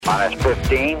Minus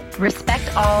 15.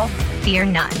 Respect all, fear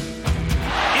none.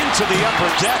 Into the upper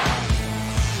deck.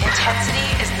 Intensity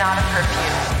is not a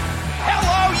perfume.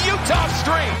 Hello, Utah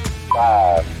Street.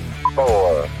 5,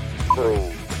 4, 3,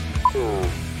 2,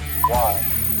 1.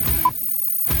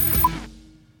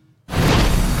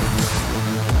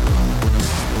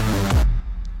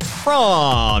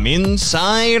 From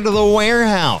inside the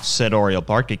warehouse at Oriole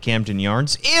Park at Camden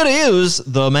Yards, it is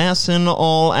the MASN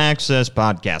All Access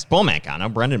Podcast. Paul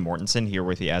Mancano, Brendan Mortensen here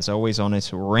with you as always on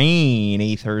this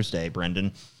rainy Thursday,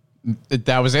 Brendan.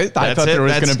 That was it? I thought there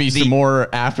was going to be some more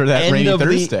after that rainy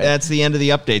Thursday. That's the end of the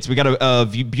updates. We got a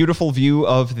beautiful view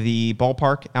of the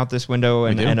ballpark out this window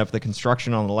and of the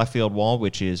construction on the left field wall,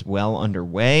 which is well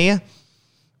underway.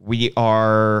 We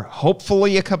are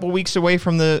hopefully a couple weeks away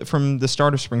from the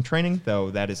start of spring training,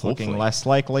 though that is looking less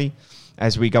likely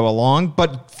as we go along.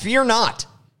 But fear not.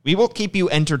 We will keep you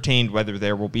entertained whether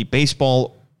there will be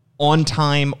baseball on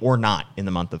time or not in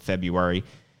the month of February.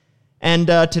 And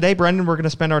today, Brendan, we're going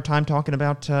to spend our time talking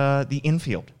about the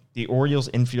infield, the Orioles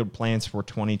infield plans for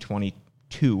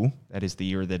 2022. That is the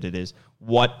year that it is.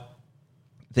 What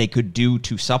they could do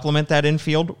to supplement that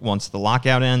infield once the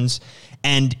lockout ends.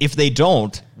 And if they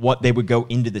don't, what they would go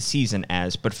into the season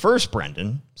as. But first,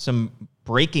 Brendan, some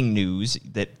breaking news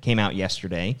that came out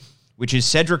yesterday, which is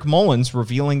Cedric Mullins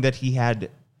revealing that he had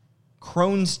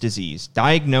Crohn's disease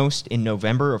diagnosed in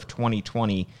November of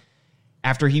 2020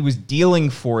 after he was dealing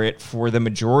for it for the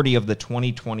majority of the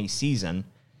 2020 season,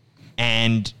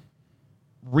 and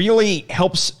really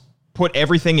helps put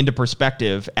everything into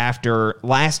perspective after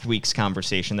last week's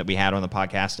conversation that we had on the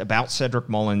podcast about Cedric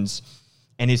Mullins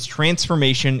and his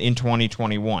transformation in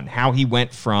 2021, how he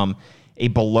went from a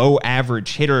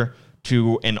below-average hitter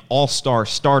to an all-star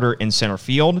starter in center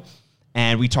field.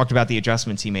 And we talked about the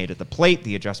adjustments he made at the plate,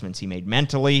 the adjustments he made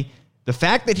mentally, the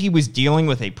fact that he was dealing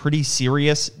with a pretty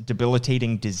serious,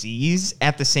 debilitating disease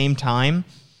at the same time,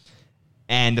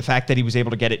 and the fact that he was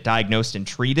able to get it diagnosed and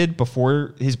treated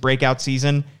before his breakout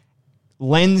season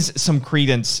lends some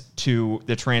credence to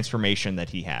the transformation that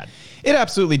he had. It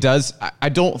absolutely does. I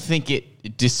don't think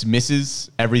it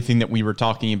dismisses everything that we were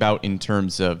talking about in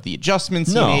terms of the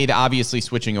adjustments he made, obviously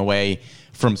switching away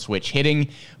from switch hitting,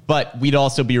 but we'd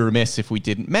also be remiss if we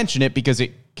didn't mention it because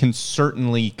it can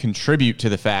certainly contribute to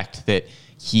the fact that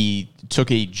he took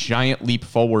a giant leap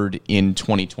forward in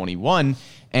 2021,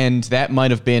 and that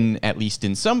might have been, at least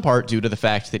in some part, due to the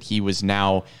fact that he was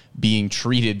now being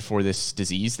treated for this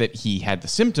disease that he had the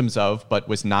symptoms of, but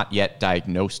was not yet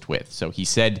diagnosed with. So he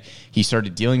said he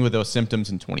started dealing with those symptoms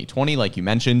in 2020, like you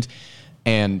mentioned,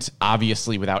 and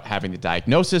obviously without having the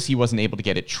diagnosis, he wasn't able to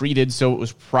get it treated, so it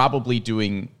was probably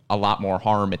doing a lot more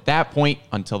harm at that point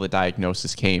until the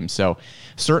diagnosis came. So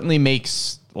certainly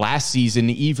makes last season,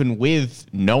 even with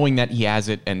knowing that he has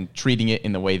it and treating it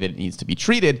in the way that it needs to be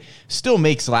treated, still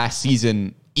makes last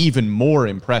season even more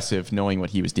impressive knowing what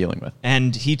he was dealing with.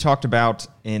 And he talked about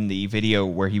in the video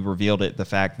where he revealed it, the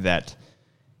fact that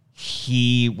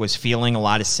he was feeling a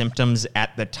lot of symptoms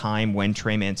at the time when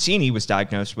Trey Mancini was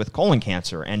diagnosed with colon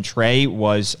cancer. And Trey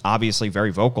was obviously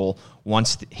very vocal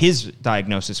once his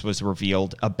diagnosis was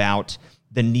revealed about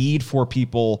the need for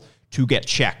people to get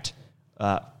checked.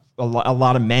 A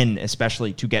lot of men,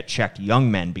 especially, to get checked, young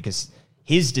men, because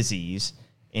his disease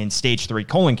in stage 3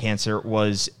 colon cancer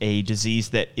was a disease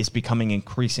that is becoming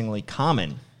increasingly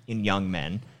common in young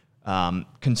men,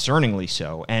 concerningly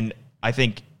so. And I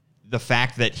think the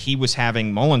fact that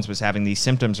Mullins was having these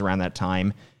symptoms around that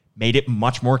time made it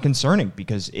much more concerning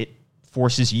because it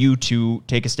forces you to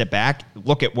take a step back,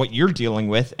 look at what you're dealing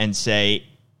with and say,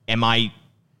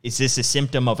 is this a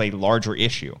symptom of a larger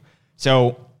issue?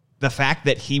 So the fact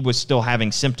that he was still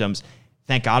having symptoms,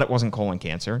 thank God it wasn't colon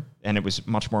cancer, and it was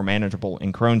much more manageable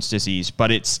in Crohn's disease, but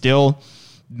it's still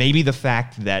maybe the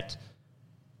fact that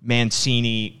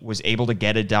Mancini was able to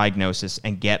get a diagnosis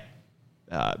and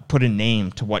put a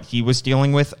name to what he was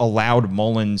dealing with allowed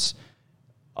Mullins,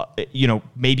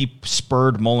 maybe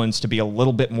spurred Mullins to be a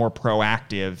little bit more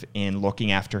proactive in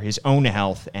looking after his own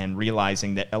health and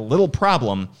realizing that a little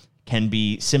problem can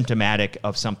be symptomatic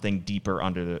of something deeper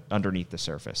underneath the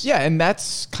surface. Yeah, and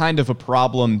that's kind of a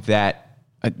problem that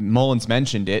Mullins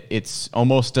mentioned it. It's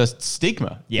almost a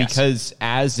stigma. Yes. Because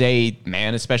as a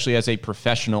man, especially as a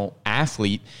professional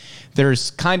athlete,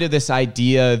 there's kind of this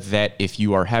idea that if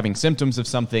you are having symptoms of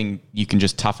something, you can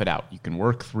just tough it out. You can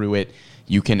work through it.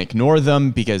 You can ignore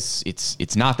them because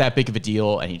it's not that big of a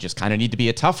deal, and you just kind of need to be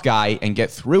a tough guy and get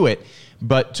through it.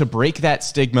 But to break that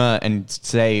stigma and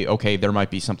say, okay, there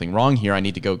might be something wrong here, I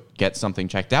need to go get something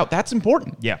checked out, that's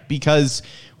important. Yeah. Because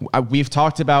we've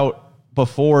talked about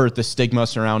before the stigma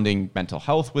surrounding mental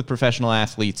health with professional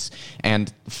athletes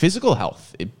and physical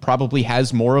health. It probably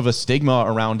has more of a stigma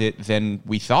around it than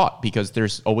we thought because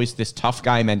there's always this tough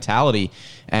guy mentality.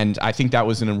 And I think that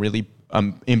was a really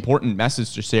important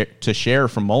message to share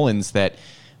from Mullins that,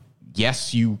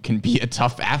 yes, you can be a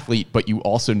tough athlete, but you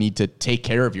also need to take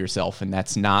care of yourself. And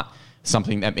that's not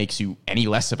something that makes you any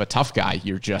less of a tough guy.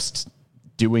 You're just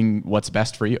doing what's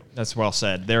best for you. That's well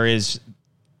said. There is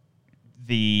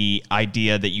the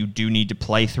idea that you do need to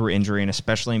play through injury, and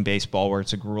especially in baseball where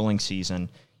it's a grueling season,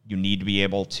 you need to be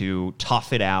able to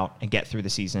tough it out and get through the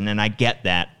season. And I get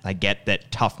that. I get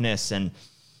that toughness and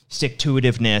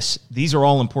stick-to-itiveness, these are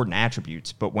all important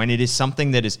attributes. But when it is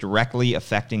something that is directly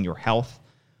affecting your health,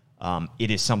 it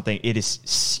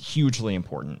is hugely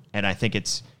important. And I think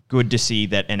it's good to see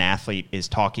that an athlete is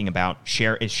talking about,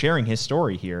 sharing his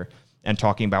story here and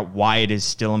talking about why it is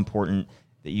still important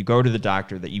that you go to the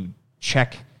doctor, that you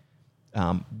check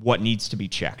what needs to be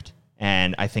checked.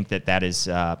 And I think that's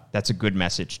a good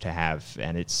message to have.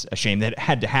 And it's a shame that it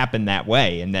had to happen that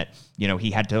way and that,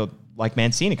 he had to, like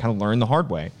Mancini, kind of learn the hard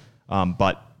way.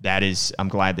 But I'm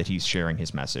glad that he's sharing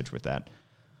his message with that.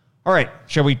 All right.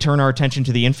 Shall we turn our attention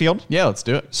to the infield? Yeah, let's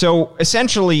do it. So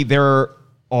essentially there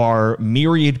are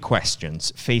myriad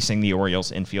questions facing the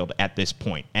Orioles infield at this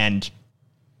point. And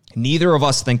neither of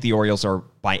us think the Orioles are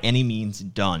by any means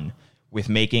done with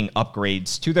making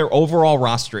upgrades to their overall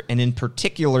roster, and in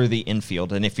particular the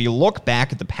infield. And if you look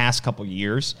back at the past couple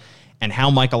years and how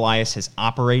Mike Elias has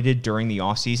operated during the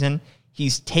offseason,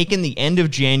 he's taken the end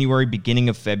of January, beginning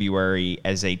of February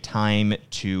as a time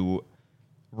to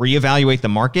reevaluate the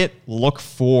market, look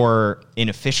for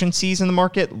inefficiencies in the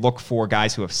market, look for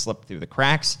guys who have slipped through the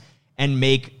cracks, and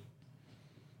make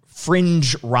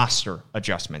fringe roster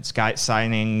adjustments. Guy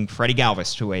signing Freddie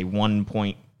Galvis to a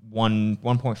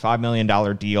 $1.5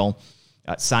 million deal,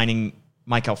 signing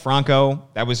Maikel Franco.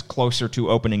 That was closer to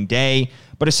opening day.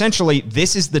 But essentially,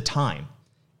 this is the time,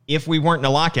 if we weren't in a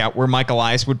lockout, where Mike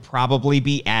Elias would probably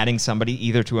be adding somebody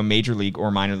either to a major league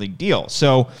or minor league deal.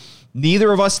 So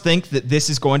neither of us think that this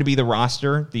is going to be the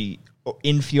roster, the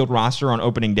infield roster on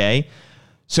opening day.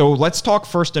 So let's talk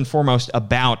first and foremost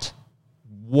about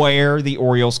where the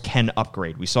Orioles can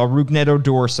upgrade. We saw Rougned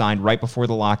Odor signed right before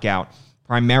the lockout,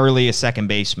 primarily a second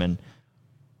baseman.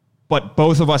 But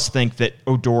both of us think that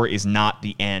Odor is not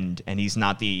the end, and he's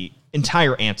not the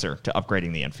entire answer to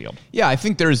upgrading the infield. Yeah, I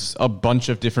think there's a bunch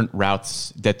of different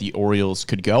routes that the Orioles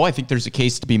could go. I think there's a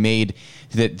case to be made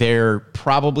that there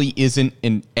probably isn't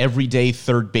an everyday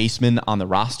third baseman on the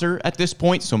roster at this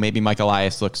point, so maybe Mike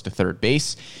Elias looks to third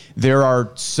base. There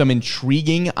are some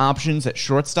intriguing options at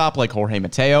shortstop like Jorge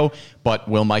Mateo, but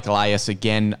will Mike Elias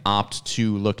again opt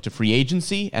to look to free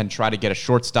agency and try to get a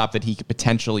shortstop that he could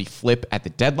potentially flip at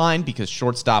the deadline? Because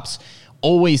shortstops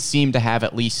always seem to have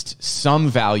at least some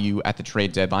value at the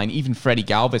trade deadline. Even Freddie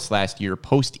Galvis last year,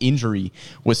 post-injury,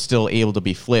 was still able to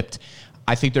be flipped.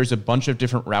 I think there's a bunch of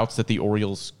different routes that the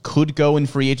Orioles could go in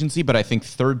free agency, but I think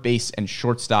third base and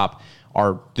shortstop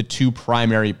are the two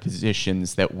primary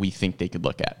positions that we think they could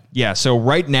look at. Yeah, so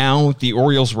right now, the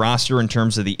Orioles roster in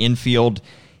terms of the infield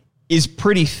is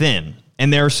pretty thin.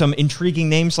 And there are some intriguing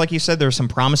names, like you said. There are some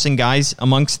promising guys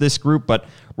amongst this group, but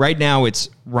right now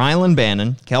it's Rylan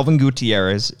Bannon, Kelvin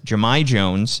Gutierrez, Jahmai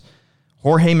Jones,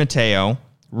 Jorge Mateo,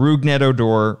 Rougned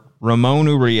Odor, Ramon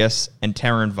Urias, and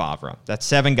Terrin Vavra. That's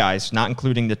 7 guys, not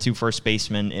including the 2 first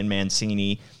basemen in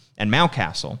Mancini and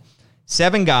Mountcastle.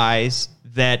 7 guys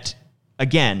that,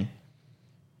 again,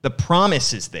 the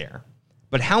promise is there,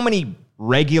 but how many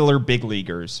regular big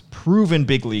leaguers, proven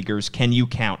big leaguers, can you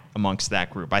count amongst that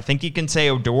group? I think you can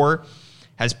say Odor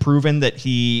has proven that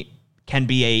he can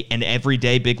be an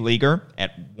everyday big leaguer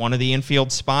at one of the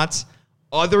infield spots.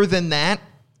 Other than that,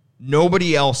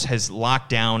 nobody else has locked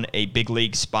down a big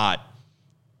league spot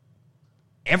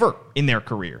ever in their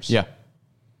careers. Yeah.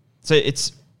 So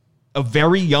it's a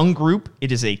very young group.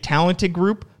 It is a talented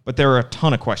group, but there are a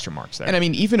ton of question marks there. And I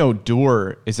mean, even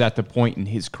Odor is at the point in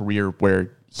his career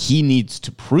where he needs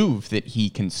to prove that he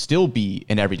can still be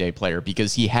an everyday player,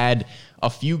 because he had a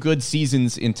few good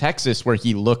seasons in Texas where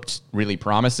he looked really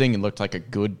promising and looked like a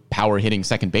good power hitting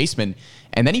second baseman.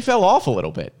 And then he fell off a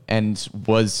little bit and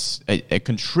was a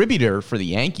contributor for the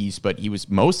Yankees, but he was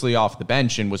mostly off the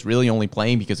bench and was really only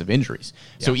playing because of injuries.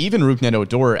 Yeah. So even Rougned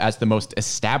Odor, as the most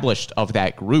established of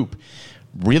that group,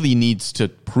 really needs to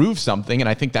prove something. And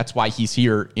I think that's why he's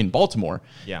here in Baltimore.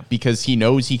 Yeah. Because he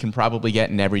knows he can probably get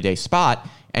an everyday spot,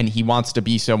 and he wants to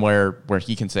be somewhere where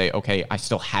he can say, okay, I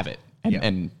still have it.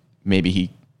 And maybe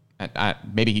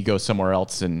he goes somewhere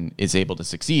else and is able to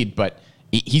succeed. But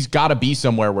he's got to be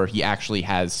somewhere where he actually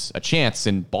has a chance,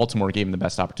 and Baltimore gave him the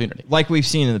best opportunity. Like we've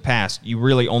seen in the past, you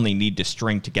really only need to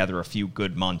string together a few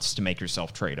good months to make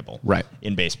yourself tradable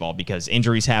in baseball, because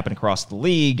injuries happen across the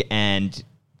league, and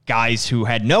guys who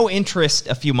had no interest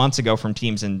a few months ago from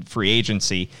teams in free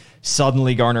agency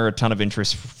suddenly garner a ton of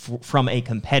interest from a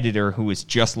competitor who is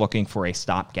just looking for a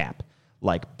stopgap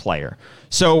like player.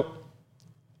 So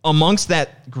amongst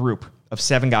that group of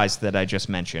 7 guys that I just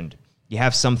mentioned, you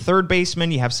have some third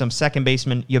baseman, you have some second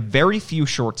baseman, you have very few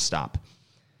shortstop.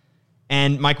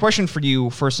 And my question for you,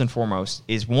 first and foremost,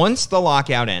 is once the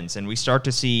lockout ends and we start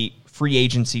to see free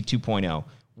agency 2.0,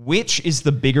 which is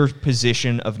the bigger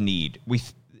position of need?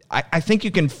 I think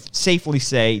you can safely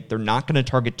say they're not going to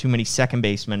target too many second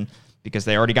basemen because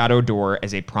they already got Odor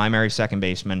as a primary second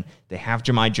baseman. They have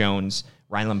Jahmai Jones.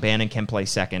 Rylan Bannon can play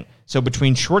second. So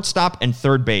between shortstop and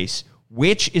third base,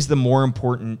 which is the more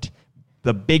important,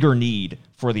 the bigger need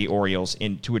for the Orioles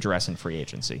to address in free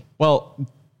agency? Well,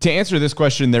 to answer this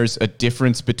question, there's a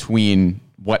difference between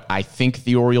what I think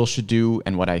the Orioles should do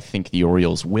and what I think the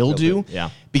Orioles will do.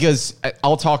 Yeah. Because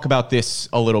I'll talk about this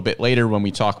a little bit later when we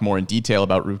talk more in detail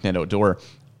about Rougned Odor.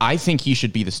 I think he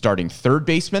should be the starting third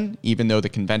baseman, even though the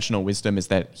conventional wisdom is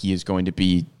that he is going to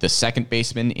be the second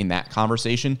baseman in that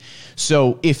conversation.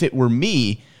 So if it were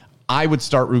me, I would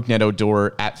start Rougned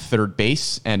Odor at third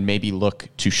base and maybe look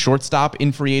to shortstop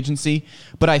in free agency.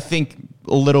 But I think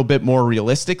a little bit more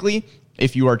realistically,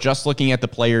 if you are just looking at the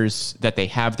players that they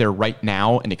have there right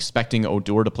now and expecting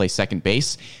Odor to play second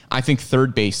base, I think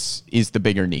third base is the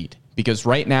bigger need. Because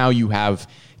right now you have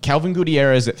Kelvin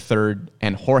Gutierrez at third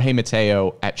and Jorge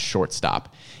Mateo at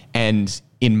shortstop. And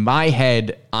in my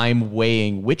head, I'm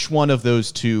weighing which one of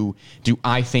those two do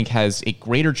I think has a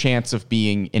greater chance of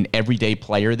being an everyday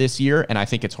player this year, and I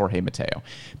think it's Jorge Mateo.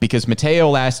 Because Mateo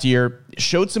last year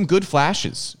showed some good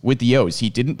flashes with the O's. He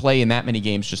didn't play in that many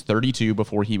games, just 32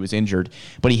 before he was injured,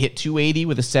 but he hit 280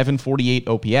 with a 748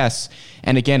 OPS.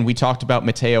 And again, we talked about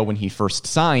Mateo when he first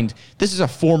signed. This is a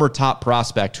former top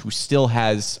prospect who still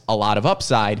has a lot of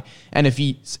upside, and if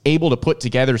he's able to put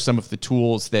together some of the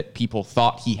tools that people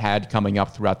thought he had coming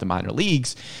up throughout the minor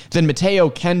leagues, then Mateo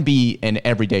can be an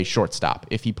everyday shortstop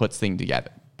if he puts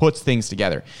things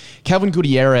together. Kelvin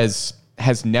Gutierrez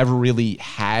has never really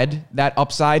had that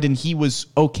upside, and he was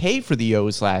okay for the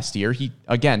O's last year. He,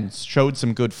 again, showed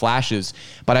some good flashes,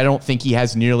 but I don't think he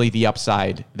has nearly the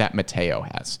upside that Mateo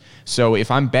has. So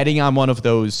if I'm betting on one of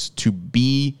those to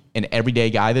be an everyday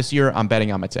guy this year, I'm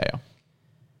betting on Mateo.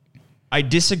 I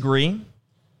disagree,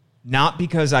 not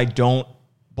because I don't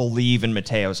believe in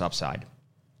Mateo's upside.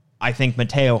 I think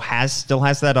Mateo still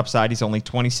has that upside. He's only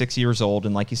 26 years old,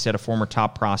 and like you said, a former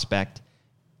top prospect.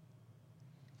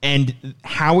 And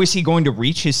how is he going to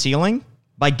reach his ceiling?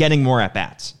 By getting more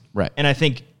at-bats. Right. And I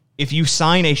think if you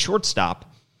sign a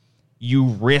shortstop, you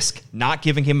risk not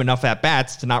giving him enough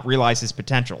at-bats to not realize his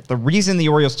potential. The reason the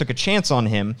Orioles took a chance on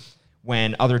him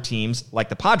when other teams, like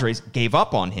the Padres, gave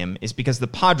up on him is because the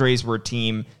Padres were a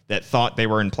team that thought they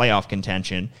were in playoff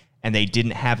contention, and they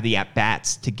didn't have the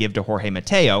at-bats to give to Jorge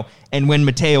Mateo. And when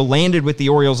Mateo landed with the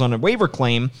Orioles on a waiver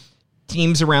claim,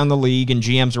 teams around the league and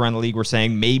GMs around the league were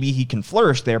saying maybe he can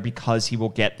flourish there because he will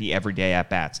get the everyday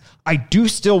at-bats. I do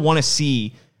still want to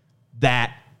see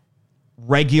that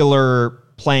regular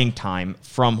playing time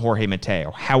from Jorge Mateo.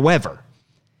 However,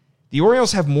 the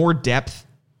Orioles have more depth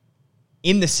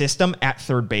in the system at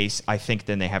third base, I think,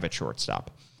 than they have at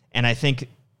shortstop. And I think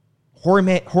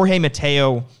Jorge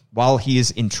Mateo, while he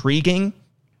is intriguing,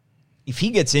 if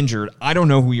he gets injured, I don't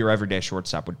know who your everyday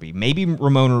shortstop would be. Maybe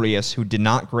Ramon Urias, who did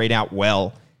not grade out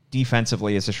well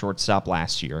defensively as a shortstop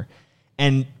last year.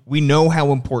 And we know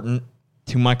how important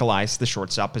to Michael Ice the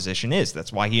shortstop position is.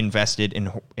 That's why he invested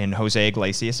in Jose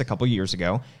Iglesias a couple years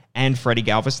ago and Freddie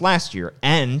Galvis last year.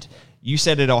 And you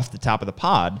said it off the top of the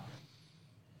pod,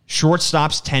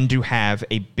 shortstops tend to have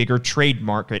a bigger trade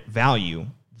market value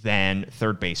than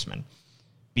third baseman,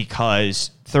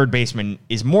 because third baseman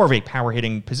is more of a power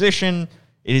hitting position.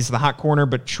 It is the hot corner,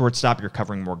 but shortstop, you're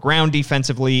covering more ground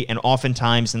defensively. And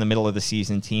oftentimes in the middle of the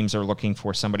season, teams are looking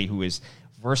for somebody who is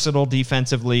versatile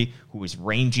defensively, who is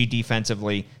rangy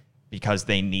defensively, because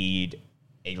they need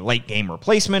a late game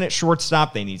replacement at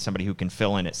shortstop. They need somebody who can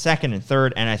fill in at second and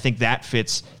third. And I think that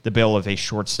fits the bill of a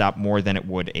shortstop more than it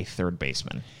would a third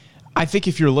baseman. I think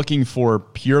if you're looking for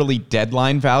purely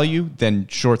deadline value, then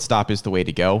shortstop is the way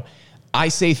to go. I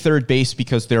say third base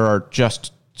because there are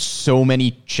just so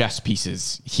many chess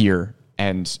pieces here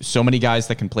and so many guys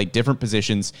that can play different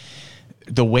positions.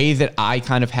 The way that I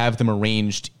kind of have them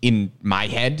arranged in my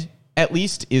head, at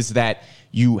least, is that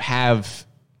you have,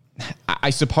 I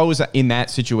suppose in that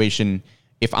situation,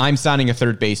 if I'm signing a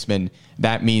third baseman,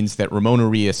 that means that Ramon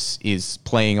Urias is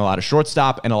playing a lot of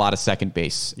shortstop and a lot of second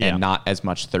base and not as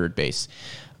much third base.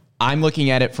 I'm looking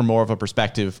at it from more of a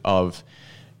perspective of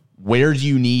where do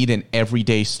you need an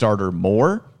everyday starter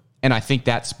more? And I think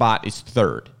that spot is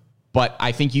third. But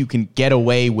I think you can get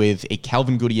away with a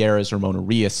Kelvin Gutierrez, Ramon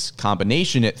Urias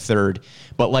combination at third.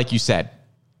 But like you said,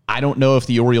 I don't know if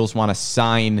the Orioles want to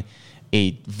sign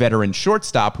a veteran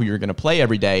shortstop who you're going to play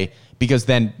every day, because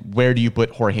then where do you put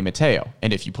Jorge Mateo?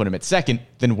 And if you put him at second,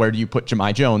 then where do you put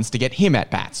Jahmai Jones to get him at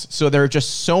bats? So there are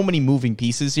just so many moving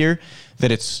pieces here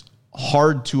that it's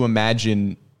hard to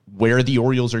imagine where the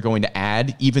Orioles are going to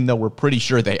add, even though we're pretty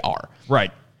sure they are.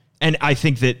 Right. And I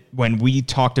think that when we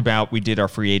did our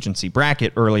free agency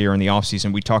bracket earlier in the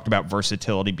offseason, we talked about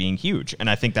versatility being huge. And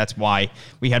I think that's why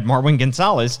we had Marwin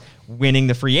Gonzalez winning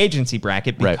the free agency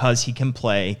bracket, because he can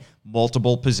play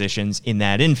multiple positions in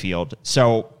that infield.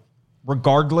 So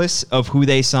regardless of who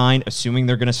they sign, assuming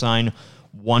they're going to sign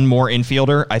one more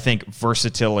infielder, I think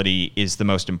versatility is the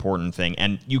most important thing.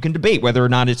 And you can debate whether or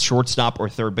not it's shortstop or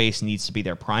third base needs to be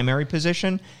their primary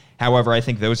position. However, I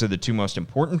think those are the two most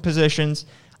important positions.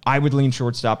 I would lean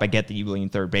shortstop. I get that you lean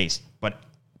third base, but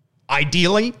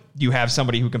ideally you have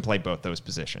somebody who can play both those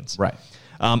positions. Right.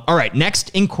 All right. Next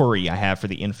inquiry I have for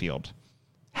the infield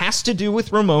has to do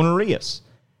with Ramon Urias.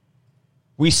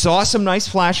 We saw some nice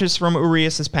flashes from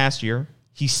Urias this past year.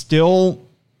 He's still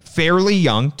fairly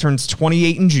young, turns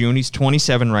 28 in June. He's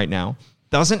 27 right now.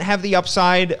 Doesn't have the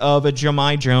upside of a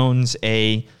Jahmai Jones,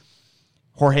 a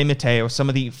Jorge Mateo, some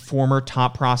of the former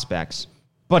top prospects.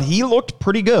 But he looked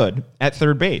pretty good at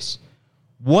third base.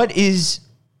 What is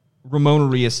Ramon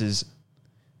Urias'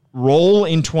 role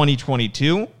in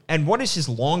 2022, and what is his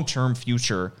long-term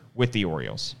future with the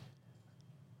Orioles?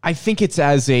 I think it's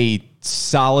as a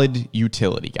solid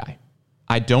utility guy.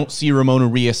 I don't see Ramon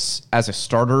Urias as a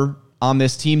starter on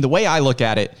this team. The way I look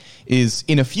at it is,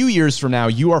 in a few years from now,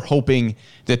 you are hoping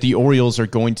that the Orioles are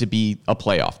going to be a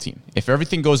playoff team. If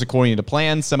everything goes according to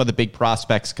plan, some of the big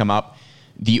prospects come up,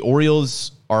 the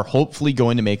Orioles are hopefully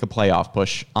going to make a playoff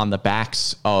push on the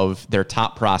backs of their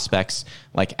top prospects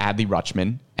like Adley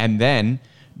Rutschman, and then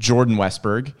Jordan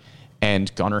Westburg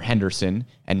and Gunnar Henderson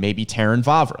and maybe Terrin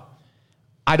Vavra.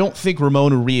 I don't think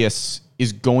Ramon Urias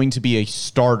is going to be a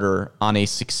starter on a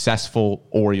successful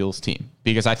Orioles team,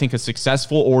 because I think a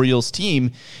successful Orioles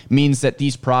team means that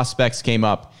these prospects came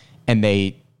up and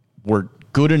they were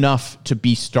good enough to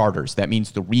be starters. That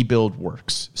means the rebuild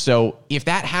works. So if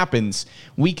that happens,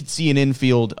 we could see an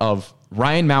infield of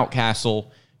Ryan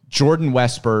Mountcastle, Jordan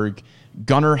Westburg,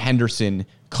 Gunnar Henderson,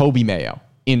 Coby Mayo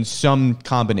in some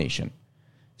combination.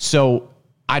 So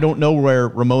I don't know where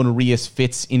Ramon Urias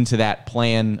fits into that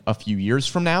plan a few years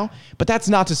from now, but that's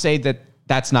not to say that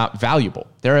that's not valuable.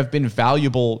 There have been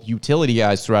valuable utility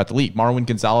guys throughout the league. Marwin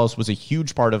Gonzalez was a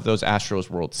huge part of those Astros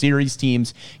World Series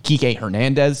teams. Kike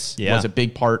Hernandez was a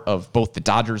big part of both the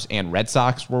Dodgers and Red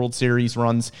Sox World Series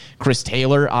runs. Chris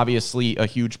Taylor, obviously a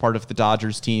huge part of the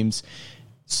Dodgers teams.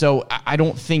 So I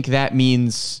don't think that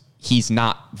means he's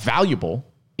not valuable.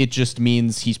 It just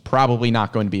means he's probably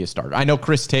not going to be a starter. I know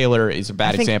Chris Taylor is a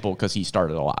bad example because he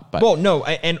started a lot. But well, no,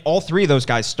 and all three of those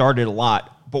guys started a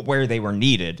lot, but where they were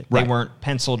needed. Right. They weren't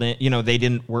penciled in.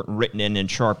 They weren't written in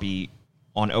Sharpie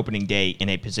on opening day in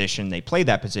a position. They played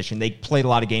that position. They played a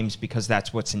lot of games because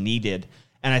that's what's needed.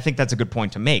 And I think that's a good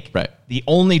point to make. Right. The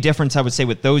only difference I would say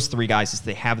with those three guys is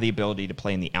they have the ability to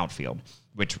play in the outfield,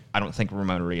 which I don't think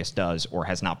Ramon Urias does or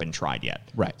has not been tried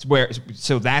yet. Right.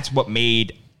 So that's what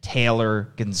made Taylor,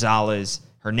 Gonzalez,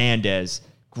 Hernandez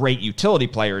great utility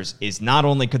players, is not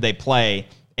only could they play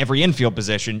every infield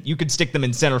position, you could stick them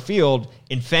in center field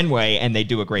in Fenway and they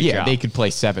do a great job. Yeah, they could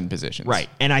play 7 positions. Right.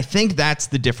 And I think that's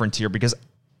the difference here, because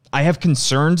I have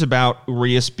concerns about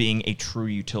Urias being a true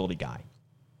utility guy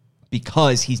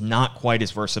because he's not quite as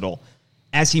versatile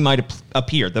as he might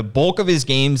appear. The bulk of his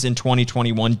games in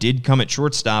 2021 did come at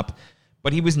shortstop,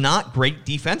 but he was not great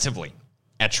defensively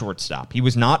at shortstop. He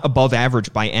was not above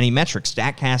average by any metric.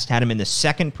 StatCast had him in the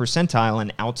 2nd percentile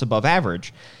in outs above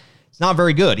average. It's not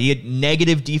very good. He had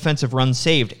negative defensive runs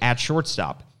saved at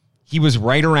shortstop. He was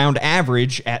right around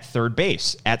average at third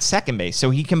base, at second base.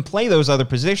 So he can play those other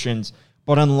positions,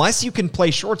 but unless you can play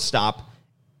shortstop,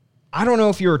 I don't know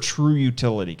if you're a true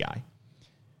utility guy.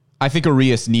 I think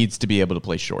Urias needs to be able to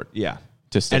play short. Yeah.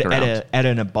 To stick around. At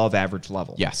an above average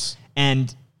level. Yes.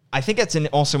 And I think that's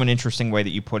also an interesting way that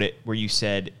you put it, where you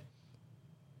said,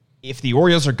 if the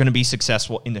Orioles are going to be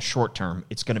successful in the short term,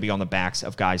 it's going to be on the backs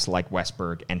of guys like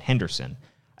Westburg and Henderson.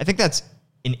 I think that's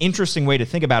an interesting way to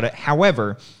think about it.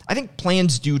 However, I think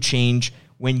plans do change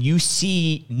when you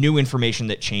see new information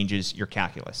that changes your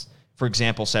calculus. for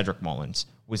example, Cedric Mullins,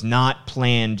 was not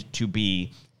planned to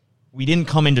be. We didn't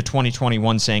come into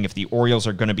 2021 saying if the Orioles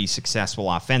are going to be successful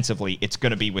offensively, it's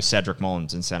going to be with Cedric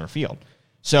Mullins in center field.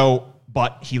 So,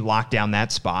 but he locked down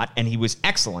that spot, and he was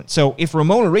excellent. So if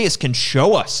Ramon Urias can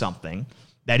show us something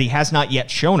that he has not yet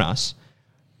shown us,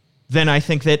 then I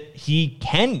think that he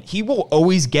will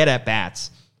always get at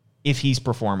bats if he's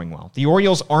performing well. The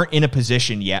Orioles aren't in a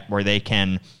position yet where they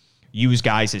can use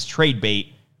guys as trade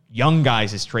bait, young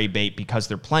guys as trade bait because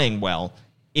they're playing well.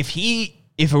 If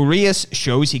Urias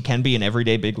shows he can be an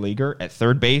everyday big leaguer at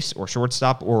third base or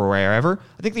shortstop or wherever,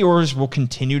 I think the Orioles will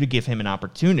continue to give him an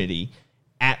opportunity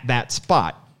at that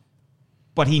spot.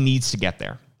 But he needs to get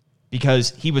there because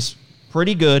he was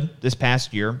pretty good this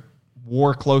past year,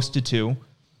 WAR close to 2.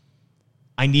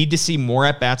 I need to see more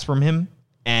at-bats from him,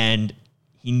 and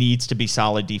he needs to be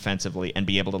solid defensively and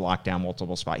be able to lock down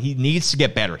multiple spots. He needs to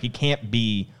get better. He can't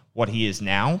be what he is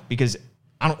now because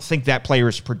I don't think that player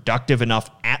is productive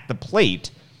enough at the plate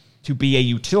to be a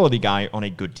utility guy on a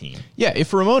good team. Yeah,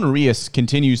 if Ramon Urias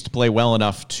continues to play well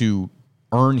enough to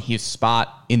earn his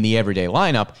spot in the everyday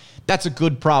lineup, that's a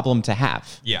good problem to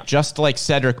have. Yeah. Just like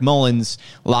Cedric Mullins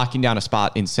locking down a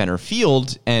spot in center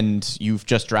field and you've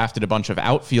just drafted a bunch of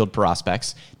outfield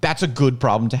prospects, that's a good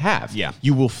problem to have. Yeah.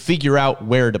 You will figure out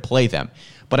where to play them.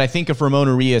 But I think if Ramon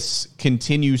Urias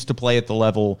continues to play at the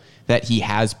level that he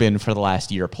has been for the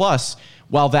last year plus,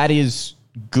 while that is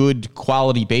good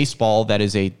quality baseball, that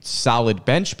is a solid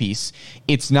bench piece,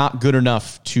 it's not good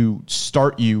enough to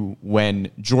start you when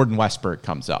Jordan Westburg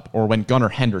comes up or when Gunnar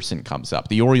Henderson comes up.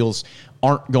 The Orioles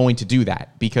aren't going to do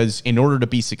that because in order to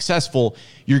be successful,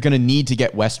 you're going to need to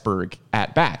get Westburg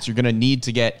at bats. You're going to need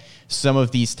to get some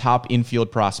of these top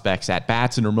infield prospects at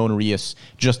bats, and Ramon Urias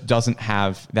just doesn't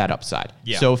have that upside.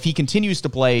 Yeah. So if he continues to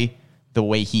play the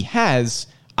way he has,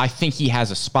 I think he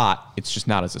has a spot. It's just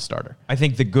not as a starter. I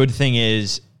think the good thing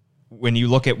is when you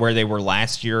look at where they were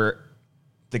last year,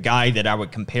 the guy that I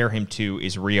would compare him to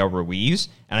is Rio Ruiz,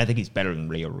 and I think he's better than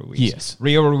Rio Ruiz. Yes.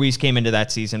 Rio Ruiz came into that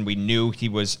season. We knew he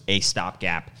was a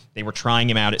stopgap. They were trying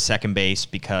him out at second base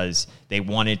because they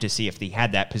wanted to see if he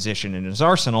had that position in his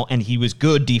arsenal, and he was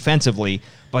good defensively,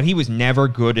 but he was never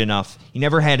good enough. He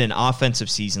never had an offensive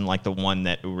season like the one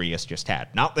that Urias just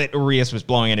had. Not that Urias was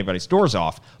blowing anybody's doors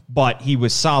off, but he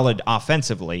was solid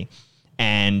offensively,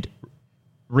 and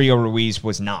Rio Ruiz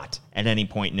was not at any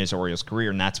point in his Orioles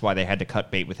career, and that's why they had to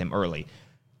cut bait with him early.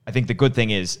 I think the good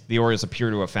thing is the Orioles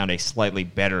appear to have found a slightly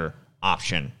better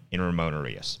option in Ramon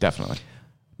Urias. Definitely.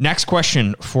 Next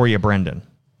question for you, Brendan.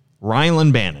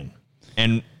 Rylan Bannon.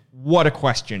 And what a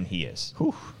question he is.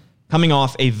 Whew. Coming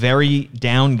off a very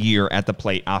down year at the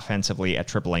plate offensively at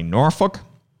AAA Norfolk,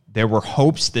 there were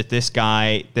hopes that this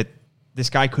guy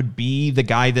could be the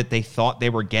guy that they thought they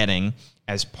were getting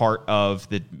as part of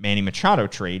the Manny Machado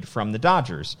trade from the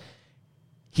Dodgers.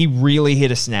 He really hit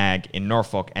a snag in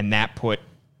Norfolk, and that put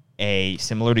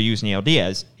similar to Yusniel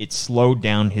Diaz, it slowed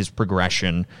down his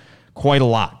progression quite a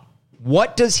lot.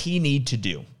 What does he need to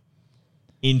do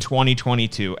in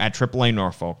 2022 at AAA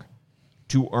Norfolk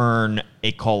to earn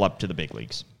a call up to the big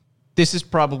leagues? This is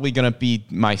probably going to be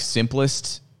my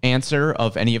simplest answer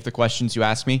of any of the questions you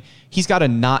ask me. He's got to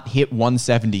not hit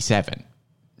 177.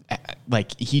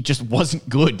 Like, he just wasn't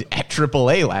good at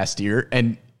AAA last year,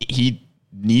 and he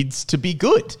needs to be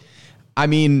good. I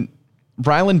mean,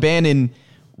 Rylan Bannon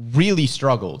really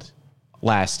struggled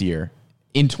last year.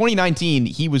 In 2019,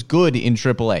 he was good in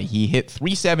AAA. He hit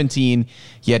 317.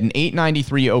 He had an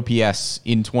 893 OPS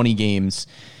in 20 games.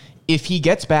 If he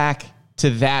gets back to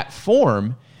that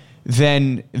form,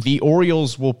 then the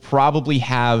Orioles will probably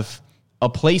have a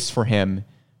place for him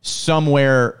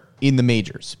somewhere in the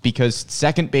majors, because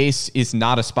second base is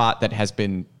not a spot that has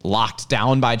been locked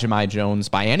down by Jahmai Jones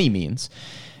by any means.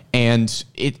 And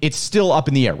it's still up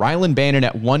in the air. Rylan Bannon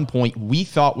at one point we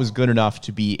thought was good enough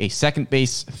to be a second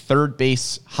base, third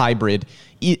base hybrid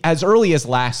as early as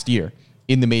last year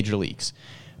in the major leagues.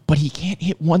 But he can't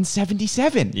hit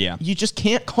 177. Yeah. You just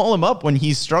can't call him up when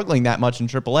he's struggling that much in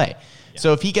AAA. Yeah.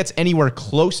 So if he gets anywhere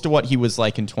close to what he was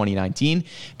like in 2019,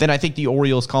 then I think the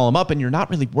Orioles call him up, and you're not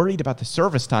really worried about the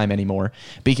service time anymore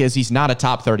because he's not a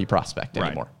top 30 prospect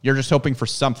anymore. Right. You're just hoping for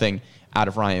something out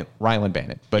of Rylan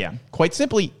Bannon. But quite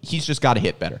simply, he's just got to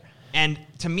hit better. And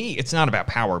to me, it's not about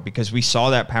power, because we saw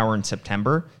that power in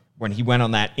September when he went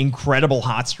on that incredible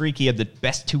hot streak. He had the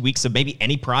best 2 weeks of maybe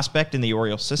any prospect in the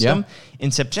Orioles system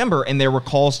in September, and there were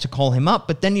calls to call him up.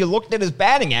 But then you looked at his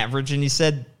batting average and you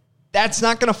said, that's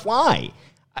not going to fly.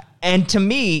 And to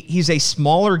me, he's a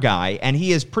smaller guy, and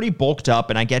he is pretty bulked up,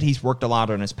 and I get he's worked a lot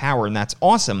on his power, and that's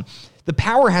awesome. The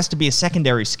power has to be a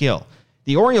secondary skill.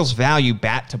 The Orioles value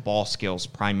bat-to-ball skills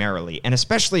primarily, and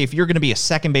especially if you're going to be a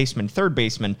second baseman, third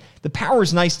baseman, the power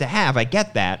is nice to have, I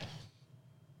get that.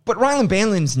 But Rylan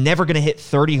Banon's never going to hit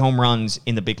 30 home runs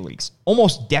in the big leagues.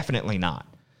 Almost definitely not.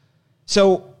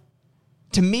 So,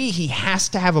 to me, he has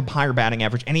to have a higher batting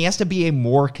average, and he has to be a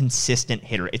more consistent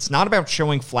hitter. It's not about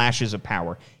showing flashes of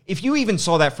power. If you even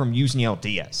saw that from Yusniel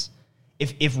Diaz,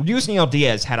 if Yusniel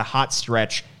Diaz had a hot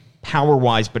stretch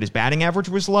power-wise, but his batting average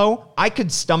was low, I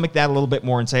could stomach that a little bit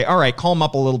more and say, all right, call him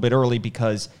up a little bit early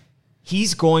because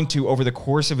he's going to, over the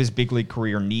course of his big league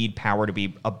career, need power to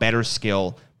be a better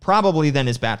skill, probably than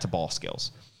his bat-to-ball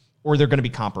skills, or they're going to be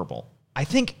comparable. I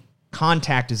think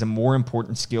contact is a more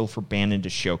important skill for Banon to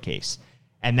showcase,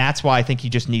 and that's why I think he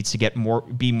just needs to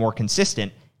be more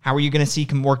consistent. How are you going to see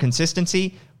more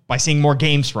consistency? By seeing more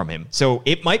games from him. So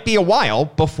it might be a while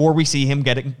before we see him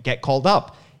get called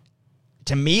up.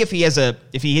 To me, if he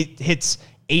hits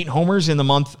 8 homers in the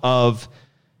month of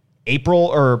April,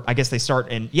 or I guess they start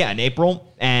in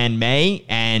April and May,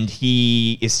 and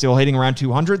he is still hitting around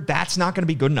 200, that's not going to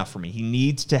be good enough for me. He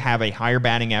needs to have a higher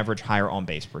batting average, higher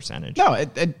on-base percentage. No,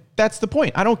 that's the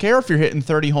point. I don't care if you're hitting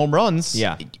 30 home runs.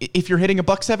 Yeah. If you're hitting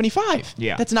 $175,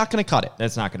 yeah, that's not going to cut it.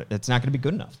 That's not going to be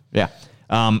good enough. Yeah.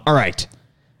 All right.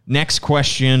 Next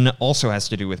question also has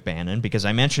to do with Banon because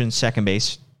I mentioned second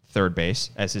base, third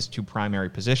base as his 2 primary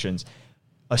positions.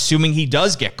 Assuming he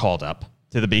does get called up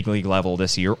to the big league level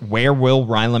this year, where will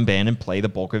Rylan Banon play the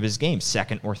bulk of his games,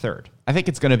 second or third? I think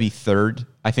it's going to be third.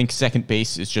 I think second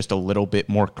base is just a little bit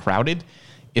more crowded,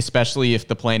 especially if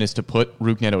the plan is to put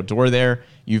Rougned Odor there.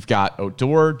 You've got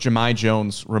Odor, Jahmai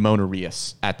Jones, Ramon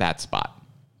Urias at that spot.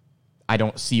 I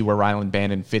don't see where Rylan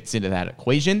Banon fits into that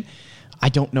equation. I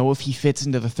don't know if he fits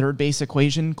into the third base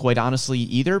equation, quite honestly,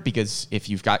 either, because if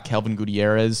you've got Kelvin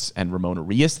Gutierrez and Ramon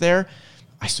Urias there,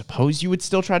 I suppose you would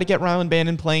still try to get Rylan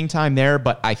Banon playing time there,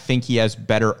 but I think he has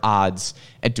better odds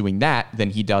at doing that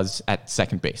than he does at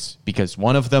second base, because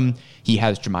one of them, he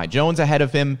has Jahmai Jones ahead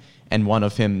of him, and one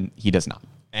of him, he does not.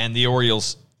 And the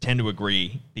Orioles tend to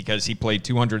agree because he played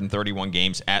 231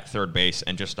 games at third base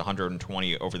and just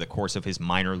 120 over the course of his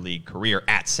minor league career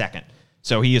at second.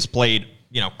 So he has played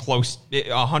close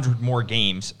 100 more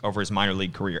games over his minor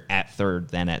league career at third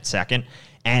than at second.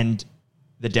 And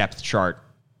the depth chart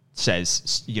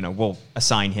says, we'll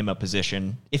assign him a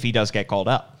position if he does get called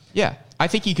up. Yeah, I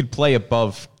think he could play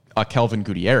above Kelvin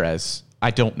Gutierrez.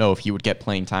 I don't know if he would get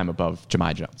playing time above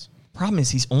Jahmai Jones. Problem is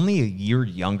he's only a year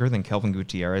younger than Kelvin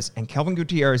Gutierrez, and Kelvin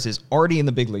Gutierrez is already in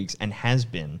the big leagues and has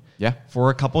been for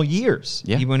a couple years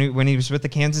when he was with the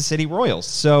Kansas City Royals.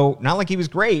 So not like he was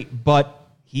great, but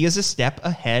he is a step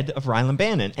ahead of Rylan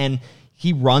Banon, and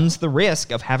he runs the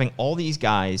risk of having all these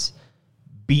guys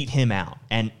beat him out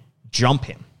and jump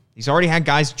him. He's already had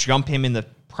guys jump him in the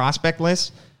prospect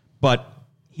list, but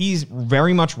he's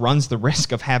very much runs the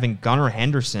risk of having Gunnar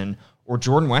Henderson or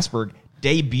Jordan Westburg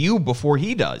debut before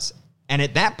he does. And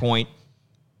at that point,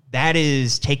 that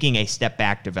is taking a step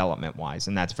back development-wise,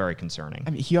 and that's very concerning.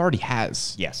 I mean, he already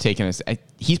has taken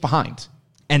he's behind.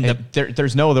 And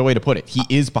there's no other way to put it. He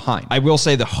is behind. I will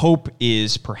say the hope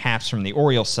is perhaps from the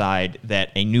Orioles side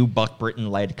that a new Buck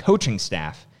Britton-led coaching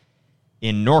staff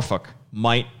in Norfolk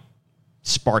might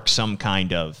spark some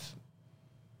kind of,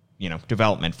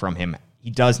 development from him. He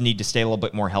does need to stay a little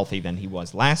bit more healthy than he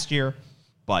was last year,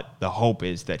 but the hope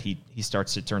is that he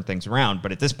starts to turn things around.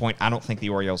 But at this point, I don't think the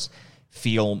Orioles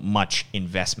feel much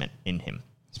investment in him,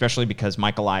 especially because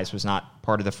Michael Elias was not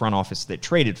part of the front office that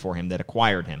traded for him, that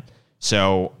acquired him.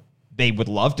 So they would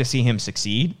love to see him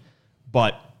succeed,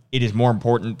 but it is more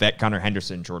important that Gunnar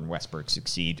Henderson and Jordan Westburg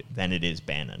succeed than it is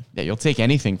Banon. Yeah, you'll take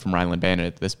anything from Rylan Banon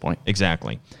at this point.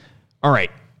 Exactly. All right.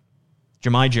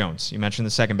 Jahmai Jones, you mentioned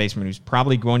the second baseman who's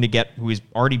probably going to who is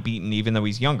already beaten, even though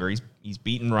he's younger. He's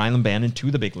beaten Rylan Banon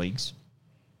to the big leagues.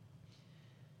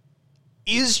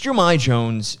 Is Jahmai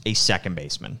Jones a second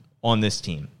baseman on this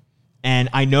team? And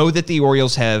I know that the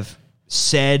Orioles have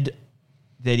said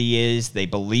that he is. They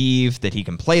believe that he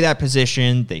can play that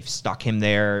position. They've stuck him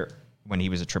there when he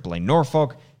was at AAA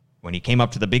Norfolk. When he came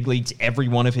up to the big leagues, every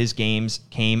one of his games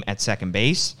came at second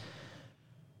base.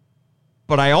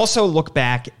 But I also look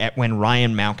back at when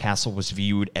Ryan Mountcastle was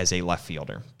viewed as a left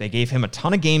fielder. They gave him a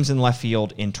ton of games in left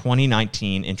field in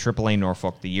 2019 in AAA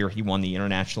Norfolk, the year he won the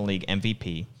International League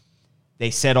MVP. They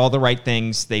said all the right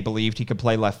things. They believed he could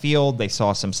play left field. They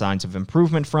saw some signs of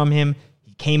improvement from him.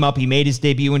 Came up, he made his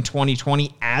debut in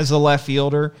 2020 as a left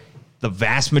fielder. The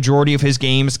vast majority of his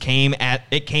games came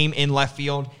in left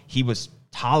field. He was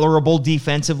tolerable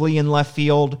defensively in left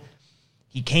field.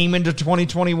 He came into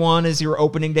 2021 as your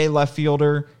opening day left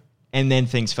fielder, and then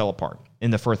things fell apart.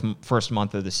 in the first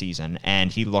month of the season,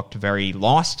 and he looked very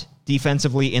lost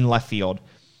defensively in left field,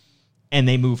 and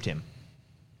they moved him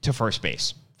to first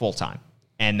base full-time,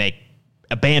 and they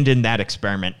abandoned that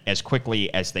experiment as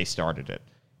quickly as they started it.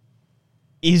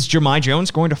 Is Jahmai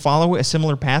Jones going to follow a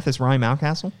similar path as Ryan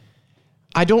Mountcastle?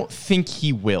 I don't think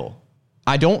he will.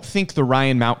 I don't think the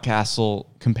Ryan Mountcastle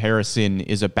comparison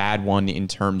is a bad one in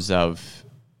terms of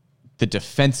the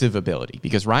defensive ability,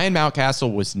 because Ryan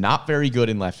Mountcastle was not very good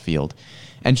in left field,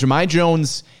 and Jahmai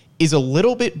Jones is a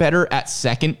little bit better at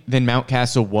second than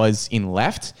Mountcastle was in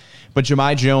left, but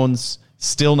Jahmai Jones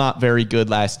still not very good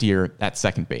last year at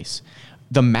second base.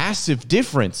 The massive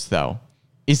difference, though,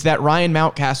 is that Ryan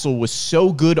Mountcastle was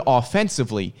so good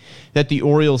offensively that the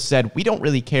Orioles said, we don't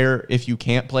really care if you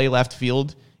can't play left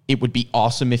field. It would be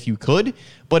awesome if you could,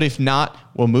 but if not,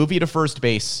 we'll move you to first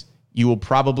base. You will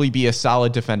probably be a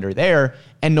solid defender there.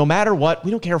 And no matter what, we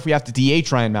don't care if we have to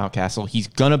DH Ryan Mountcastle. He's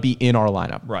going to be in our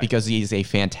lineup because he is a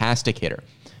fantastic hitter.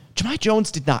 Jahmai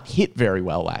Jones did not hit very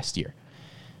well last year.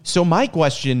 So my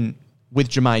question with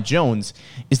Jahmai Jones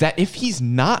is that if he's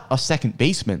not a second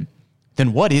baseman,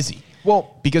 then what is he?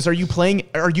 Well, because are you playing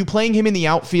him in the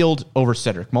outfield over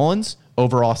Cedric Mullins,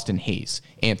 over Austin Hayes,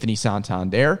 Anthony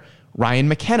Santander, Ryan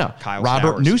McKenna,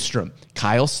 Robert Newstrom,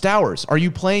 Kyle Stowers? Are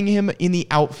you playing him in the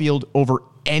outfield over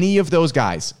any of those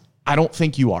guys? I don't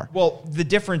think you are. Well, the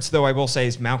difference, though, I will say,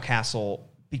 is Mountcastle,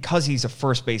 because he's a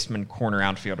first baseman, corner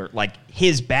outfielder, like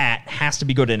his bat has to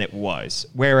be good, and it was.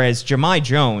 Whereas Jahmai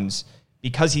Jones,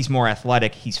 because he's more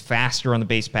athletic, he's faster on the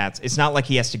base paths. It's not like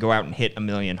he has to go out and hit 1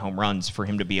 million home runs for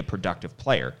him to be a productive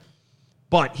player.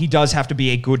 But he does have to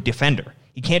be a good defender.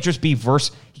 He can't just be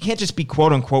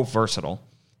quote unquote versatile.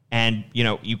 And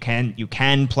you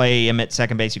can play him at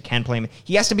second base. You can play him.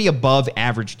 He has to be above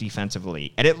average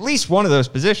defensively at least one of those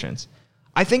positions.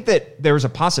 I think that there's a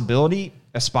possibility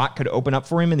a spot could open up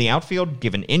for him in the outfield,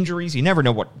 given injuries. You never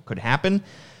know what could happen.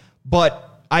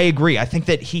 But I agree. I think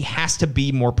that he has to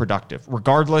be more productive,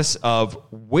 regardless of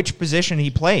which position he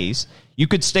plays. You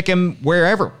could stick him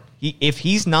wherever. If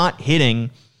he's not hitting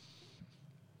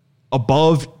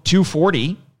above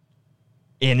 240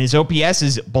 and his OPS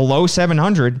is below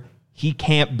 700, he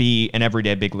can't be an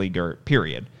everyday big leaguer,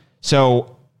 period.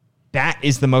 So that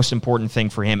is the most important thing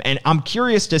for him. And I'm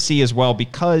curious to see as well,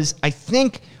 because I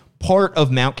think part of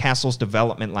Mountcastle's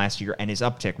development last year and his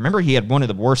uptick, remember he had one of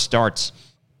the worst starts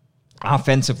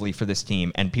offensively for this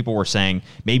team, and people were saying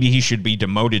maybe he should be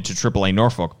demoted to AAA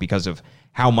Norfolk because of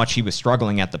how much he was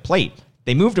struggling at the plate.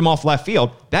 They moved him off left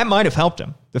field. That might have helped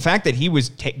him. The fact that he was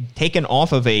taken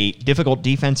off of a difficult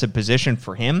defensive position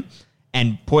for him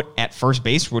and put at first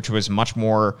base, which was much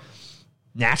more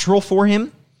natural for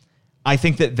him, I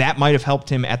think that might have helped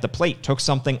him at the plate, took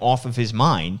something off of his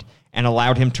mind and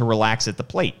allowed him to relax at the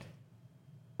plate.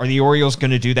 Are the Orioles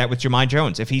going to do that with Jahmai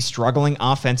Jones? If he's struggling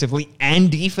offensively and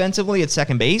defensively at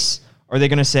second base, are they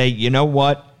going to say, you know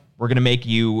what, we're going to make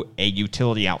you a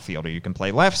utility outfielder. You can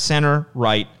play left, center,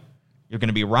 right. You're going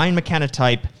to be Ryan McKenna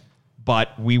type,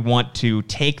 but we want to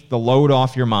take the load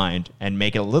off your mind and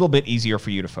make it a little bit easier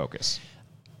for you to focus.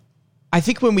 I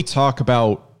think when we talk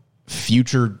about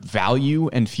future value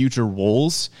and future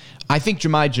roles, I think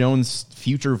Jahmai Jones'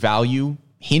 future value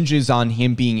hinges on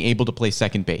him being able to play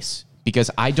second base, because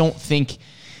I don't think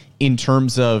in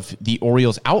terms of the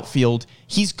Orioles outfield,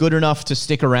 he's good enough to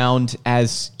stick around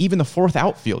as even the fourth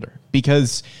outfielder,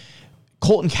 because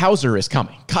Colton Cowser is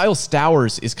coming. Kyle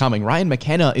Stowers is coming. Ryan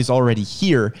McKenna is already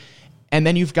here. And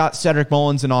then you've got Cedric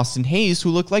Mullins and Austin Hayes,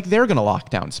 who look like they're going to lock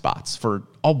down spots for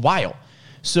a while.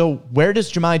 So where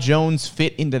does Jahmai Jones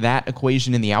fit into that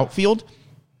equation in the outfield?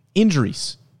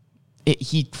 Injuries.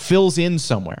 He fills in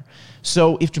somewhere.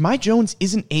 So if Jahmai Jones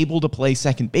isn't able to play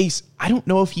second base, I don't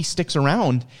know if he sticks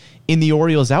around in the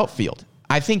Orioles outfield.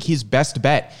 I think his best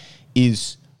bet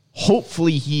is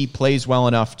hopefully he plays well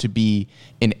enough to be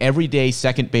an everyday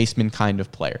second baseman kind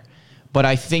of player. But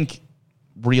I think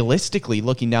realistically,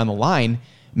 looking down the line,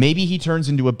 maybe he turns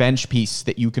into a bench piece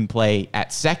that you can play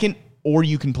at second or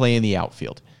you can play in the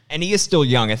outfield. And he is still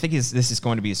young. I think this is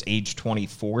going to be his age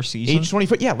 24 season. Age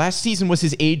 24, yeah. Last season was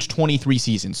his age 23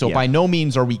 season. So by no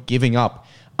means are we giving up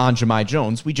on Jahmai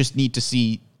Jones. We just need to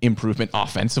see improvement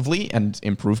offensively and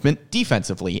improvement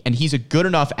defensively. And he's a good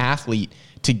enough athlete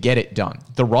to get it done.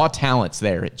 The raw talent's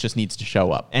there. It just needs to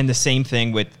show up. And the same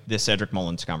thing with the Cedric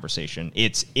Mullins conversation.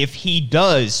 It's if he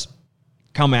does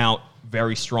come out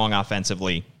very strong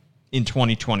offensively in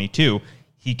 2022,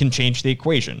 he can change the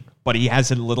equation, but he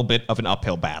has a little bit of an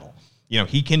uphill battle.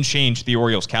 He can change the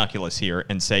Orioles calculus here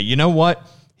and say, you know what?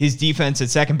 His defense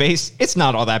at second base, it's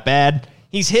not all that bad.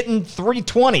 He's hitting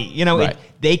 320. Right.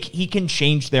 He can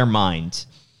change their minds.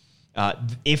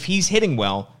 If he's hitting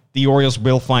well, the Orioles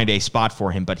will find a spot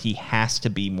for him, but he has to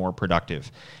be more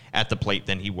productive at the plate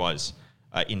than he was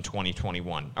in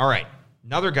 2021. All right,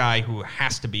 another guy who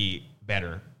has to be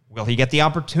better. Will he get the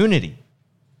opportunity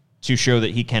to show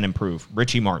that he can improve?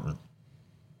 Richie Martin.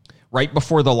 Right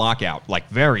before the lockout,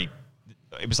 it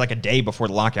was like a day before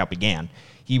the lockout began,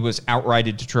 he was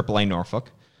outrighted to AAA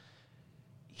Norfolk.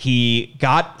 He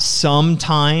got some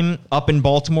time up in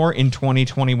Baltimore in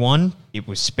 2021. It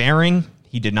was sparing.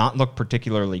 He did not look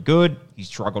particularly good. He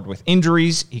struggled with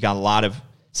injuries. He got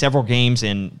several games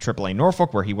in AAA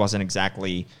Norfolk where he wasn't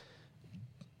exactly,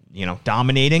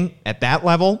 dominating at that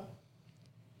level.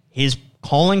 His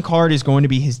calling card is going to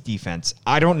be his defense.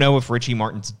 I don't know if Richie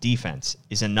Martin's defense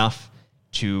is enough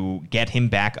to get him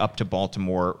back up to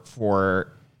Baltimore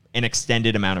for an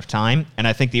extended amount of time. And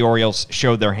I think the Orioles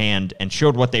showed their hand and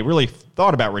showed what they really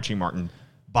thought about Richie Martin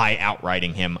by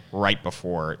outrighting him right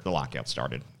before the lockout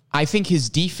started. I think his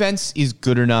defense is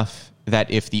good enough that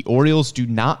if the Orioles do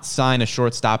not sign a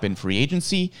shortstop in free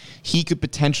agency, he could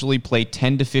potentially play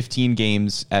 10 to 15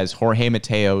 games as Jorge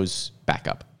Mateo's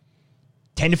backup.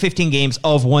 10 to 15 games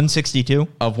of 162?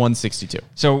 Of 162.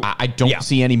 So I don't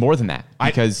see any more than that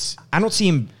because I don't see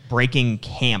him breaking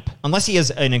camp. Unless he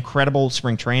has an incredible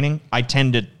spring training, I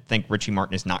tend to think Richie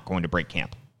Martin is not going to break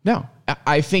camp. No.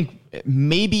 I think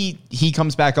maybe he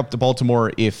comes back up to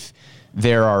Baltimore if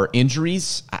there are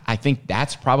injuries. I think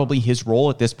that's probably his role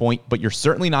at this point, but you're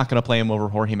certainly not going to play him over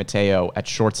Jorge Mateo at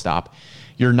shortstop.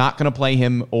 You're not going to play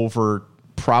him over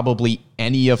probably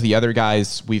any of the other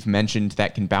guys we've mentioned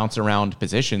that can bounce around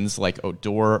positions like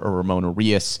Odor or Ramon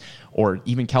Urias or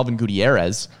even Kelvin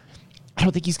Gutierrez. I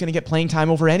don't think he's going to get playing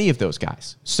time over any of those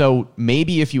guys. So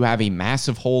maybe if you have a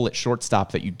massive hole at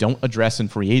shortstop that you don't address in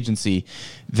free agency,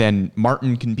 then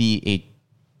Martin can be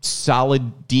a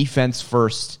solid defense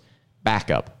first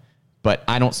backup. But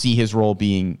I don't see his role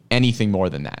being anything more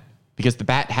than that because the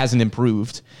bat hasn't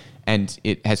improved and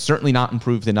it has certainly not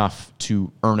improved enough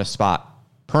to earn a spot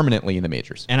permanently in the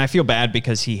majors. And I feel bad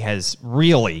because he has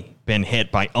really been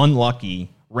hit by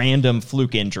unlucky, random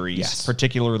fluke injuries,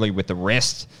 particularly with the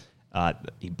wrist.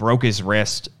 He broke his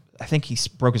wrist. I think he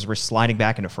broke his wrist sliding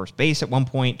back into first base at one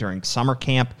point during summer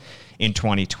camp in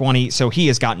 2020. So he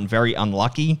has gotten very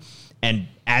unlucky. And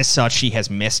as such, he has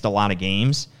missed a lot of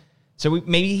games. So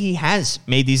maybe he has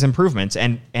made these improvements.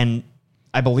 And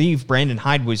I believe Brandon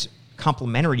Hyde was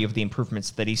complimentary of the improvements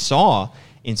that he saw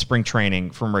in spring training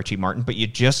from Richie Martin, but you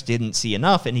just didn't see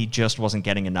enough, and he just wasn't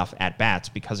getting enough at-bats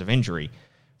because of injury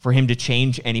for him to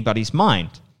change anybody's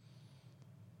mind.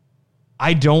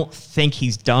 I don't think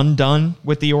he's done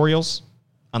with the Orioles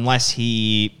unless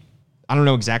I don't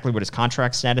know exactly what his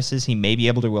contract status is. He may be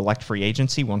able to elect free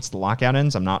agency once the lockout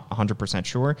ends. I'm not 100%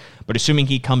 sure. But assuming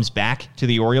he comes back to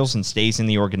the Orioles and stays in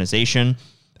the organization,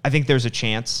 I think there's a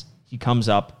chance he comes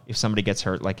up if somebody gets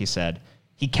hurt, like you said.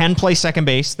 He can play second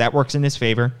base. That works in his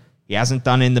favor. He hasn't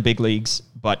done it in the big leagues,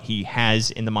 but he has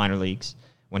in the minor leagues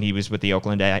when he was with the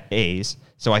Oakland A's.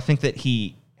 So I think that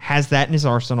he has that in his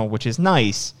arsenal, which is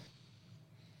nice.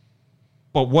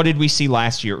 But what did we see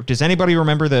last year? Does anybody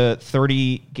remember the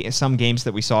 30-some games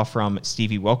that we saw from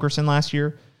Stevie Wilkerson last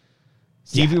year?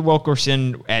 Stevie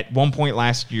Wilkerson, at one point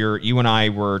last year, you and I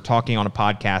were talking on a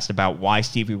podcast about why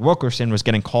Stevie Wilkerson was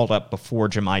getting called up before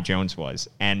Jahmai Jones was.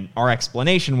 And our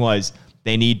explanation was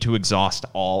they need to exhaust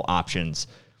all options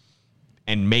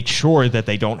and make sure that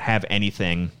they don't have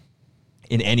anything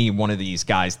in any one of these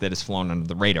guys that has flown under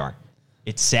the radar.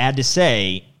 It's sad to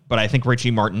say, but I think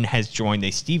Richie Martin has joined the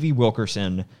Stevie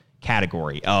Wilkerson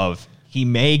category of he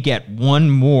may get one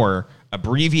more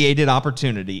abbreviated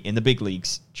opportunity in the big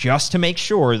leagues just to make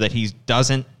sure that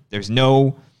there's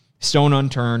no stone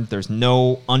unturned, there's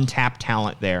no untapped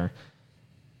talent there.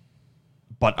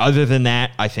 But other than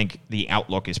that, I think the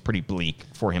outlook is pretty bleak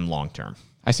for him long term.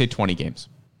 I say 20 games.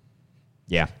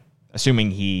 Yeah. Assuming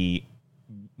he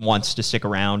wants to stick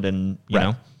around and, you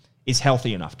know, is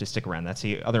healthy enough to stick around. That's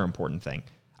the other important thing.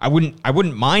 I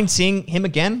wouldn't mind seeing him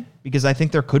again because I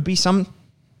think there could be some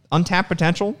untapped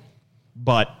potential,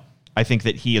 but I think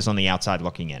that he is on the outside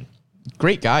looking in.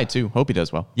 Great guy, too. Hope he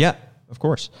does well. Yeah, of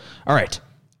course. All right.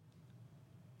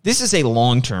 This is a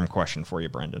long-term question for you,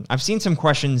 Brendan. I've seen some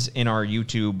questions in our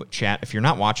YouTube chat. If you're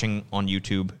not watching on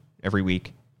YouTube every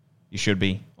week, you should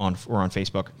be on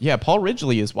Facebook. Yeah, Paul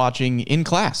Ridgely is watching in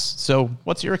class. So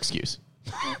what's your excuse?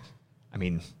 I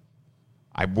mean,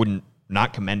 I wouldn't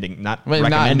recommending not that.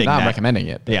 recommending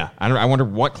it. Yeah, I wonder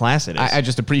what class it is. I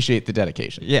just appreciate the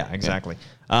dedication. Yeah, exactly.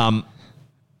 Yeah.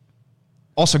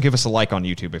 Also, give us a like on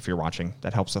YouTube if you're watching.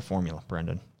 That helps the formula,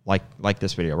 Brendan. Like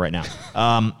this video right now.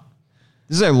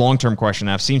 This is a long-term question.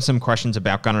 I've seen some questions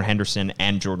about Gunnar Henderson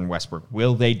and Jordan Westburg.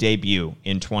 Will they debut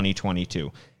in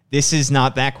 2022? This is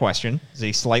not that question. It's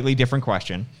a slightly different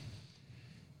question.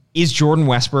 Is Jordan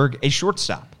Westburg a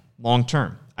shortstop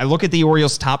long-term? I look at the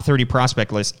Orioles' top 30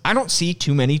 prospect list. I don't see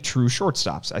too many true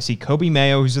shortstops. I see Kobe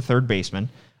Mayo, who's a third baseman.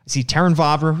 I see Terrin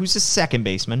Vavra, who's a second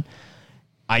baseman.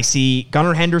 I see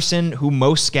Gunnar Henderson, who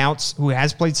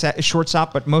has played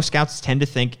shortstop, but most scouts tend to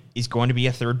think is going to be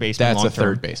a third baseman. That's long-term. a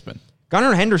third baseman.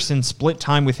 Gunnar Henderson split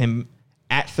time with him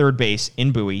at third base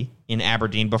in Bowie, in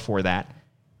Aberdeen before that.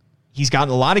 He's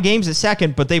gotten a lot of games at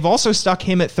second, but they've also stuck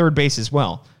him at third base as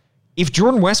well. If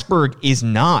Jordan Westburg is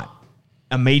not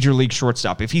a major league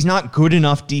shortstop, if he's not good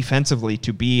enough defensively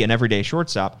to be an everyday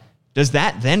shortstop, does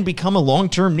that then become a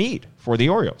long-term need for the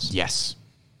Orioles? Yes.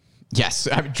 Yes.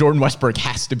 I mean, Jordan Westburg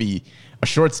has to be a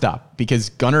shortstop because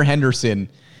Gunnar Henderson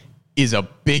is a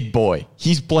big boy.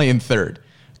 He's playing third.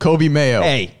 Kobe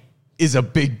Mayo is a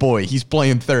big boy. He's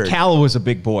playing third. Cal was a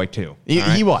big boy too.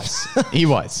 He was. He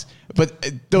was.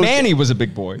 But Manny was a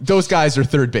big boy. Those guys are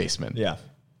third basemen. Yeah.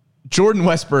 Jordan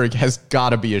Westburg has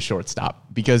got to be a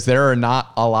shortstop because there are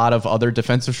not a lot of other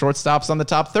defensive shortstops on the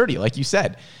top 30, like you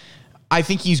said. I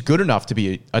think he's good enough to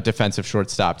be a defensive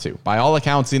shortstop, too. By all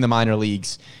accounts in the minor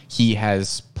leagues, he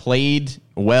has played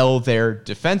well there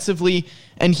defensively,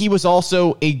 and he was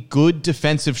also a good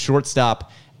defensive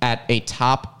shortstop at a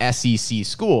top SEC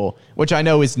school, which I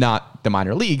know is not the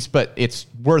minor leagues, but it's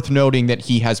worth noting that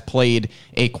he has played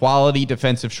a quality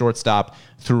defensive shortstop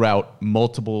throughout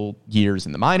multiple years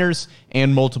in the minors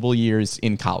and multiple years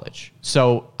in college.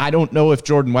 So I don't know if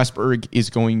Jordan Westburg is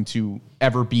going to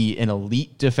ever be an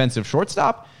elite defensive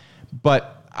shortstop,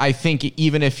 but I think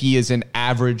even if he is an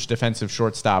average defensive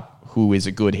shortstop who is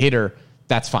a good hitter,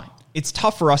 that's fine. It's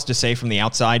tough for us to say from the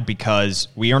outside because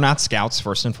we are not scouts,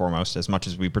 first and foremost, as much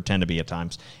as we pretend to be at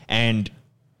times. And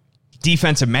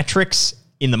defensive metrics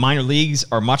in the minor leagues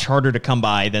are much harder to come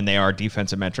by than they are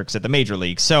defensive metrics at the major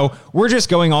leagues. So we're just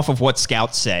going off of what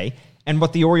scouts say and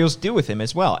what the Orioles do with him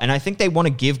as well. And I think they want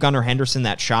to give Gunnar Henderson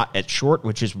that shot at short,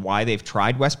 which is why they've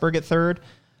tried Westburg at third.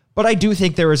 But I do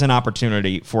think there is an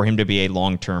opportunity for him to be a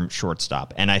long-term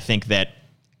shortstop. And I think that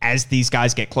as these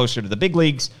guys get closer to the big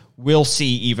leagues, we'll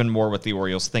see even more what the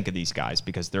Orioles think of these guys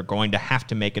because they're going to have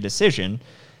to make a decision,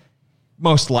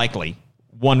 most likely,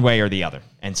 one way or the other,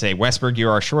 and say, Westburg,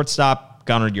 you're our shortstop,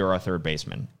 Gunnar, you're our third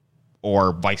baseman,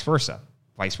 or vice versa.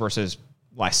 Vice versa is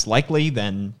less likely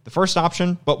than the first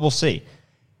option, but we'll see.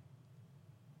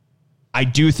 I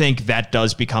do think that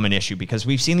does become an issue because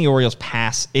we've seen the Orioles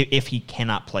pass, if he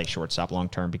cannot play shortstop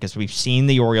long-term, because we've seen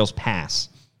the Orioles pass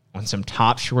on some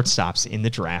top shortstops in the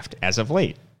draft as of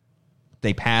late.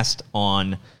 They passed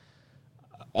on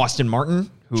Austin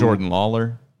Martin. Jordan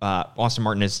Lawler. Austin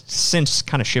Martin has since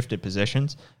kind of shifted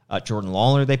positions. Jordan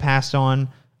Lawler they passed on.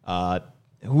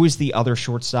 Who is the other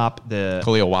shortstop?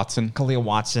 Khalil Watson. Khalil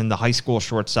Watson, the high school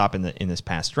shortstop in this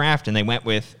past draft. And they went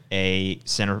with a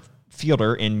center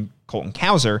fielder in Colton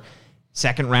Cowser.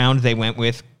 Second round, they went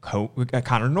with Connor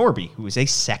Norby, who is a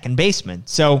second baseman.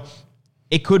 So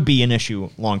it could be an issue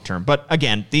long-term. But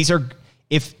again, these are...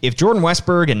 If Jordan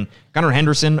Westburg and Gunnar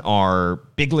Henderson are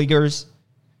big leaguers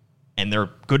and they're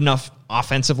good enough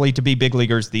offensively to be big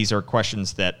leaguers, these are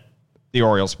questions that the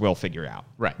Orioles will figure out.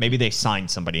 Right. Maybe they sign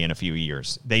somebody in a few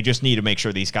years. They just need to make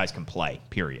sure these guys can play,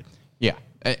 period. Yeah.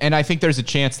 And I think there's a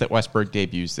chance that Westburg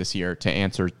debuts this year to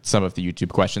answer some of the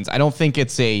YouTube questions. I don't think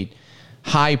it's a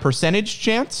high percentage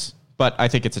chance, but I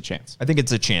think it's a chance. I think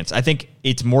it's a chance. I think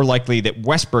it's more likely that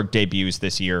Westburg debuts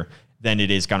this year than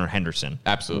it is Gunnar Henderson.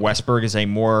 Absolutely. Westburg is a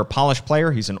more polished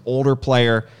player. He's an older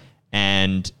player,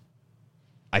 and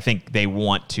I think they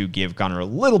want to give Gunnar a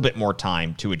little bit more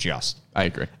time to adjust. I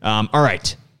agree. All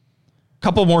right.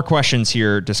 Couple more questions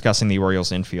here discussing the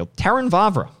Orioles infield. Terrin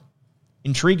Vavra,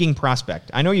 intriguing prospect.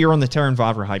 I know you're on the Terrin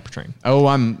Vavra hype train. Oh,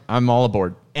 I'm all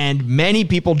aboard. And many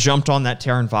people jumped on that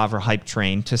Terrin Vavra hype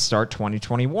train to start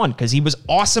 2021 because he was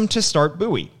awesome to start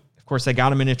Bowie. Of course, they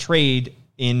got him in a trade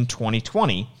in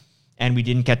 2020. And we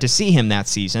didn't get to see him that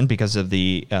season because of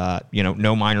the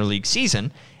no minor league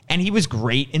season. And he was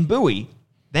great in Bowie.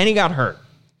 Then he got hurt,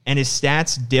 and his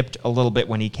stats dipped a little bit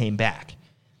when he came back.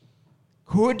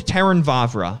 Could Terrin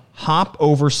Vavra hop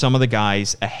over some of the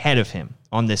guys ahead of him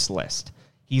on this list?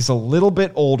 He's a little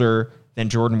bit older than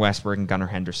Jordan Westburg and Gunnar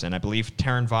Henderson. I believe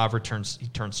Terrin Vavra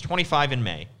turns 25 in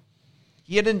May.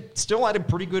 He still had a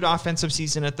pretty good offensive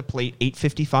season at the plate,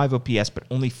 855 OPS, but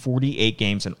only 48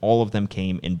 games, and all of them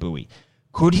came in Bowie.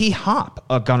 Could he hop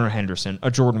a Gunnar Henderson, a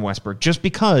Jordan Westburg, just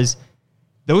because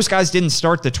those guys didn't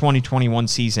start the 2021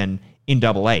 season in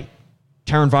Double-A?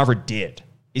 Terrin Vavra did.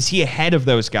 Is he ahead of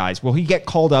those guys? Will he get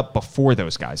called up before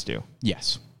those guys do?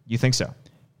 Yes. You think so?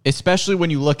 Especially when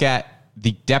you look at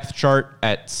the depth chart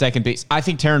at second base. I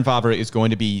think Terrin Vavra is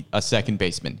going to be a second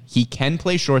baseman. He can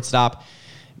play shortstop,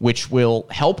 which will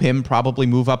help him probably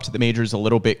move up to the majors a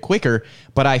little bit quicker.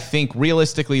 But I think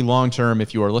realistically, long-term,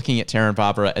 if you are looking at Terrin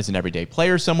Vavra as an everyday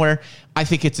player somewhere, I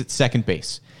think it's at second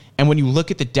base. And when you look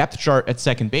at the depth chart at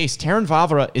second base, Terrin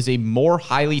Vavra is a more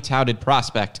highly touted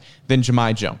prospect than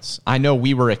Jahmai Jones. I know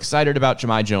we were excited about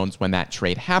Jahmai Jones when that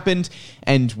trade happened,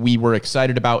 and we were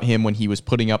excited about him when he was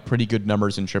putting up pretty good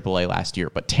numbers in AAA last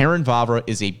year. But Terrin Vavra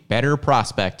is a better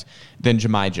prospect than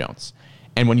Jahmai Jones.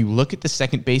 And when you look at the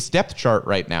second base depth chart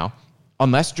right now,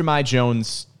 unless Jahmai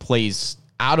Jones plays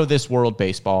out of this world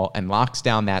baseball and locks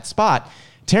down that spot,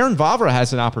 Terrin Vavra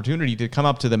has an opportunity to come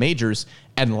up to the majors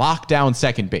and lock down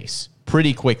second base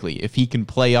pretty quickly if he can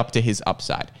play up to his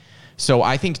upside. So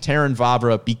I think Terrin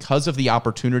Vavra, because of the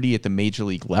opportunity at the major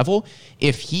league level,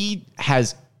 if he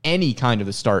has any kind of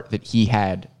a start that he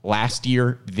had last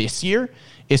year, this year,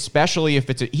 especially if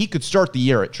he could start the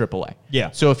year at AAA.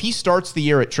 Yeah. So if he starts the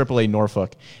year at AAA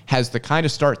Norfolk, has the kind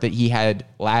of start that he had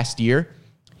last year,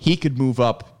 he could move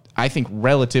up, I think,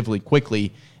 relatively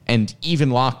quickly and even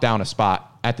lock down a spot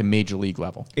at the major league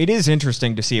level. It is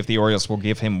interesting to see if the Orioles will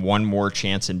give him one more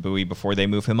chance in Bowie before they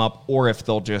move him up, or if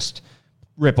they'll just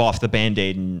rip off the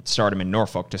Band-Aid and start him in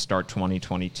Norfolk to start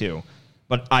 2022.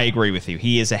 But I agree with you.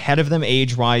 He is ahead of them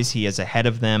age-wise. He is ahead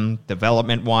of them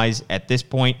development-wise at this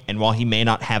point. And while he may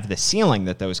not have the ceiling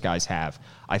that those guys have,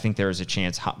 I think there is a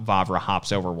chance Vavra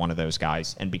hops over one of those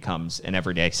guys and becomes an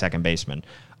everyday second baseman.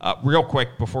 Real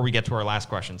quick, before we get to our last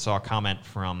question, saw a comment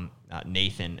from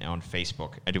Nathan on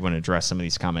Facebook. I do want to address some of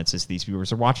these comments as these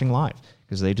viewers are watching live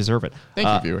because they deserve it. Thank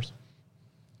you, viewers.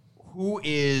 Who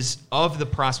is, of the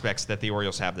prospects that the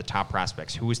Orioles have, the top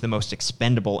prospects, who is the most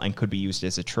expendable and could be used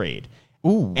as a trade?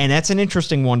 Ooh. And that's an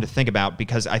interesting one to think about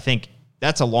because I think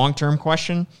that's a long-term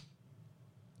question.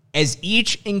 As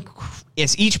each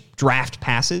draft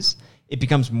passes, it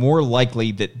becomes more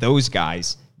likely that those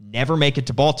guys never make it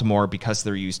to Baltimore because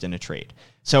they're used in a trade.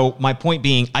 So my point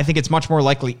being, I think it's much more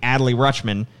likely Adley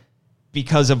Rutschman,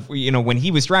 because of, when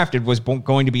he was drafted, was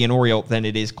going to be an Oriole than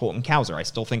it is Colton Cowser. I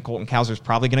still think Colton Cowser is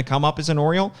probably going to come up as an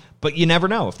Oriole, but you never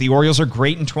know. If the Orioles are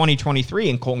great in 2023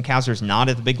 and Colton Cowser is not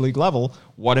at the big league level,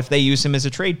 what if they use him as a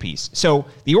trade piece? So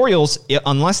the Orioles,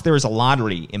 unless there is a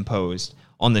lottery imposed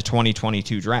on the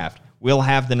 2022 draft, will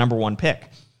have the number one pick.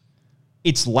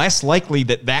 It's less likely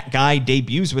that that guy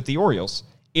debuts with the Orioles.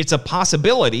 It's a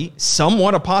possibility,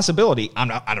 somewhat a possibility.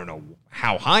 I don't know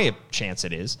how high a chance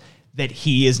it is that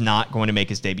he is not going to make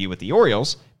his debut with the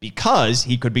Orioles because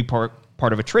he could be part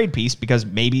of a trade piece because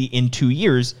maybe in 2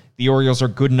 years, the Orioles are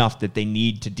good enough that they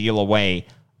need to deal away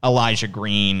Elijah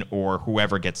Green or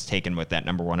whoever gets taken with that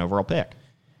number one overall pick.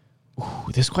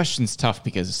 Ooh, this question's tough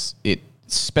because it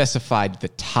specified the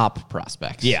top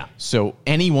prospects. Yeah. So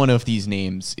any one of these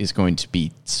names is going to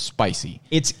be spicy.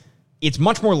 It's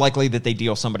much more likely that they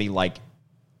deal somebody like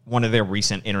one of their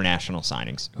recent international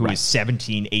signings who is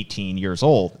 17, 18 years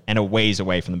old and a ways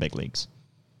away from the big leagues.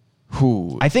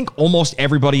 Who? I think almost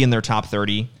everybody in their top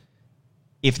 30,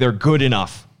 if they're good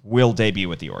enough, will debut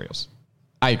with the Orioles.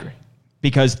 I agree.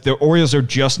 Because the Orioles are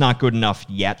just not good enough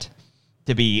yet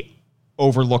to be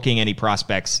overlooking any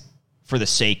prospects for the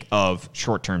sake of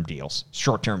short-term deals,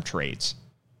 short-term trades.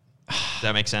 Does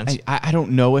that make sense? I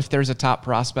don't know if there's a top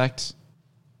prospect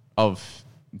of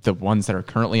the ones that are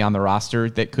currently on the roster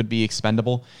that could be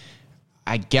expendable.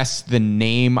 I guess the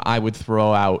name I would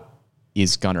throw out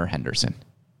is Gunnar Henderson.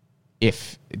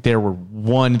 If there were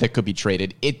one that could be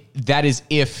traded, that is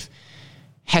if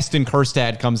Heston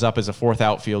Kjerstad comes up as a fourth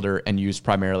outfielder and used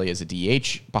primarily as a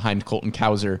DH behind Colton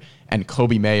Cowser and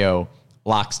Kobe Mayo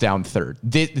locks down third.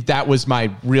 That was my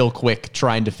real quick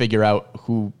trying to figure out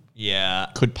who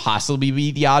could possibly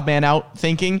be the odd man out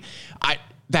thinking.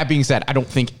 That being said, I don't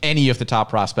think any of the top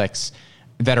prospects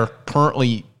that are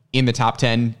currently in the top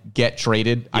 10 get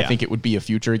traded. Yeah. I think it would be a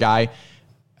future guy.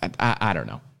 I don't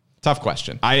know. Tough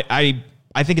question. I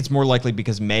think it's more likely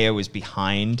because Mayo is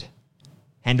behind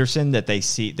Henderson that they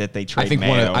trade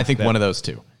Mayo. I think one of those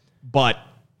two. But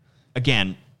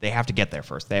again, they have to get there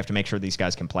first. They have to make sure these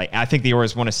guys can play. I think the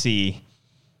Orioles want to see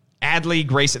Adley,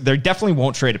 Grayson. They definitely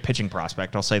won't trade a pitching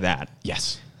prospect. I'll say that.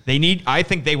 Yes. I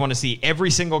think they want to see every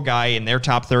single guy in their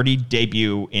top 30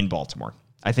 debut in Baltimore.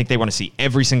 I think they want to see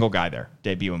every single guy there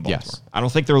debut in Baltimore. Yes. I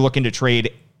don't think they're looking to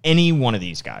trade any one of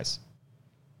these guys.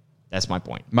 That's my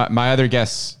point. My other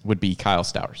guess would be Kyle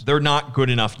Stowers. They're not good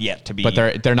enough yet to be...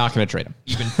 But they're not going to trade him.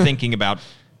 Even thinking about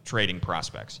trading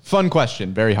prospects. Fun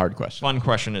question. Very hard question. Fun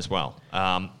question as well.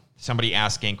 Somebody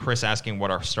asking, Chris asking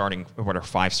what our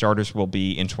 5 starters will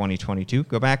be in 2022.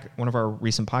 Go back, one of our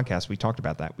recent podcasts, we talked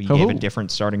about that. We gave a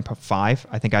different starting 5.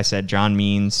 I think I said John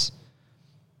Means,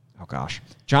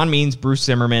 Bruce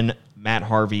Zimmerman, Matt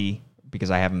Harvey, because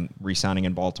I have him re-signing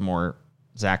in Baltimore,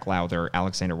 Zach Lowther,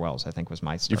 Alexander Wells, I think was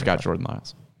my starting. You forgot Jordan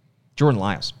Lyles. Jordan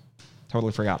Lyles.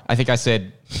 Totally forgot. I think I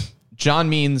said John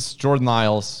Means, Jordan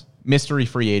Lyles, mystery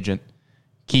free agent,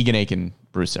 Keegan Aiken,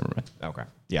 Bruce Zimmerman. Okay.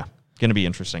 Yeah. Going to be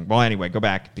interesting. Well, anyway, go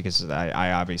back because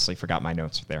I obviously forgot my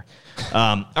notes there.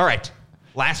 All right.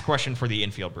 Last question for the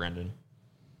infield, Brendan.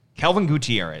 Kelvin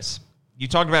Gutierrez. You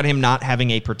talked about him not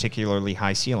having a particularly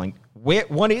high ceiling.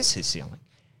 What is his ceiling?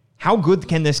 How good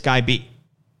can this guy be?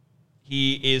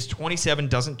 He is 27,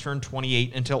 doesn't turn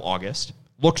 28 until August.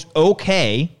 Looks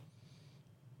okay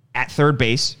at third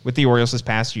base with the Orioles this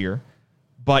past year,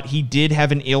 but he did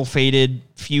have an ill-fated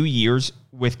few years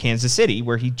with Kansas City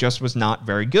where he just was not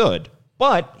very good.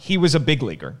 But he was a big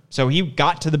leaguer, so he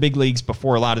got to the big leagues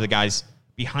before a lot of the guys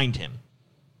behind him.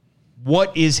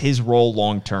 What is his role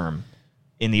long-term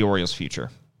in the Orioles'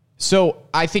 future? So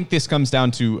I think this comes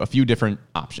down to a few different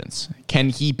options. Can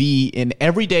he be an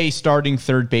everyday starting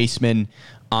third baseman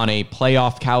on a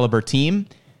playoff caliber team?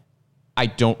 I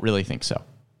don't really think so.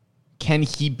 Can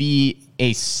he be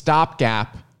a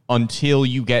stopgap until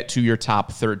you get to your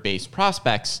top third base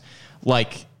prospects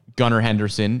like Gunnar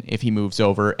Henderson if he moves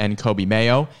over and Kobe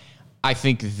Mayo? I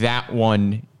think that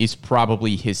one is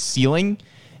probably his ceiling.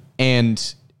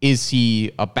 And is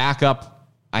he a backup?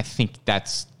 I think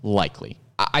that's likely.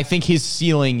 I think his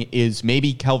ceiling is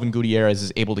maybe Kelvin Gutierrez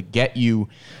is able to get you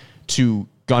to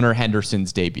Gunnar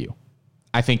Henderson's debut.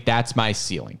 I think that's my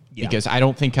ceiling because I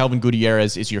don't think Kelvin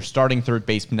Gutierrez is your starting third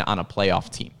baseman on a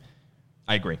playoff team.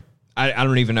 I agree. I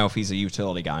don't even know if he's a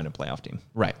utility guy in a playoff team.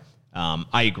 Right.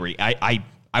 I agree. I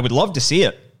would love to see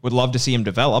it. Would love to see him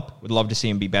develop. Would love to see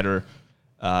him be better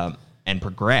and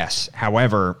progress.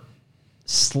 However,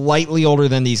 slightly older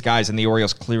than these guys, and the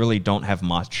Orioles clearly don't have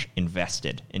much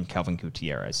invested in Kelvin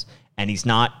Gutierrez. And he's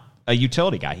not a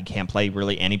utility guy. He can't play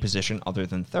really any position other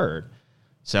than third.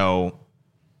 So,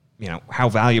 how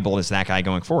valuable is that guy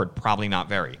going forward? Probably not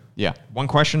very. Yeah. One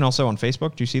question also on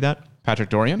Facebook. Do you see that? Patrick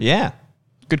Dorian? Yeah.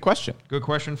 Good question. Good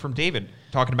question from David,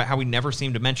 talking about how we never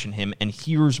seem to mention him, and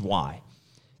here's why.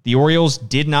 The Orioles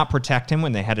did not protect him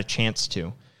when they had a chance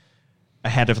to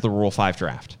ahead of the Rule 5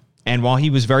 draft. And while he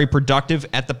was very productive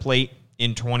at the plate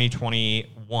in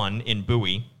 2021 in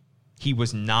Bowie, he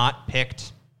was not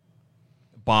picked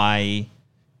by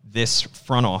this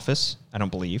front office, I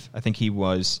don't believe. I think he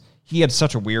had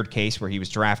such a weird case where he was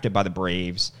drafted by the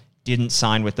Braves, didn't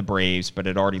sign with the Braves, but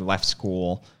had already left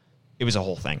school. It was a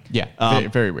whole thing. Yeah, very,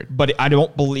 very weird. But I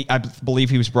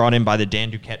believe he was brought in by the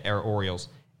Dan Duquette era Orioles.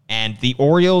 And the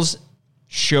Orioles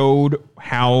showed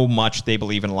how much they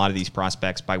believe in a lot of these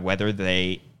prospects by whether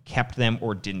they kept them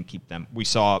or didn't keep them. We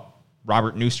saw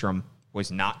Robert Newstrom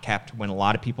was not kept when a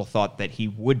lot of people thought that he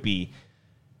would be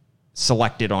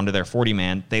selected onto their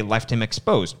 40-man. They left him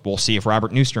exposed. We'll see if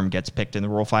Robert Newstrom gets picked in the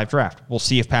Rule 5 draft. We'll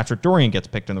see if Patrick Dorian gets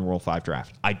picked in the Rule 5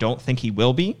 draft. I don't think he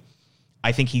will be.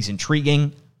 I think he's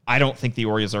intriguing. I don't think the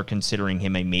Orioles are considering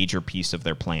him a major piece of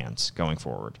their plans going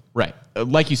forward. Right.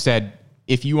 Like you said,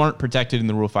 if you aren't protected in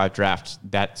the Rule 5 draft,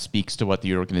 that speaks to what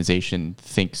the organization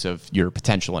thinks of your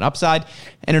potential and upside.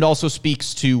 And it also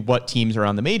speaks to what teams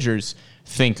around the majors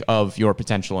think of your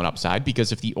potential and upside.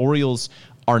 Because if the Orioles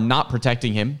are not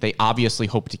protecting him, they obviously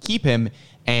hope to keep him.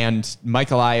 And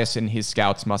Mike Elias and his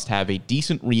scouts must have a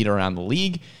decent read around the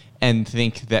league and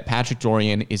think that Patrick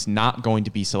Dorian is not going to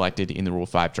be selected in the Rule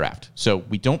 5 draft. So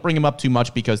we don't bring him up too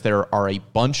much because there are a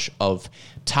bunch of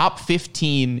top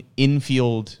 15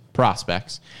 infield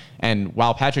prospects. And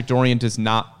while Patrick Dorian does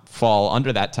not fall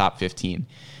under that top 15,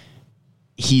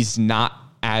 he's not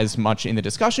as much in the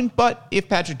discussion. But if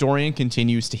Patrick Dorian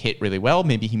continues to hit really well,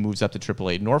 maybe he moves up to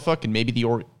AAA Norfolk, and maybe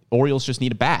the Orioles just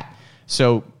need a bat.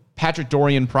 So Patrick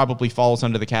Dorian probably falls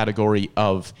under the category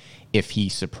of, if he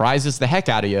surprises the heck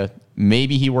out of you,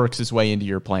 maybe he works his way into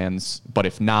your plans. But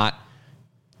if not,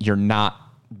 you're not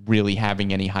really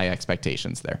having any high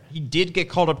expectations there. He did get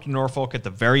called up to Norfolk at the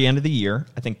very end of the year.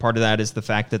 I think part of that is the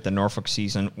fact that the Norfolk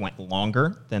season went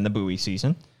longer than the Bowie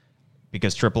season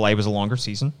because AAA was a longer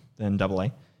season than AA.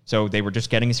 So they were just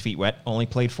getting his feet wet, only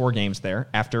played 4 games there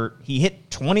after he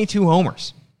hit 22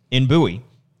 homers in Bowie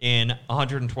in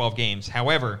 112 games.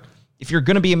 However, if you're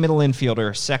going to be a middle infielder,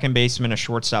 a second baseman, a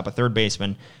shortstop, a third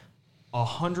baseman,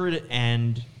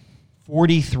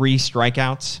 143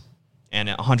 strikeouts and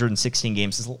 116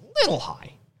 games is a little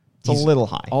high. It's a little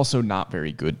high. Also not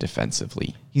very good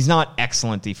defensively. He's not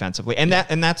excellent defensively. And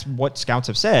that's what scouts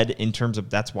have said in terms of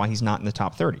that's why he's not in the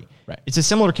top 30. Right. It's a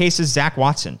similar case as Zach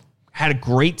Watson. Had a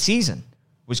great season.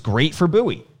 Was great for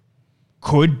Bowie.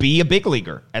 Could be a big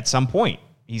leaguer at some point.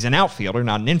 He's an outfielder,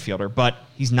 not an infielder, but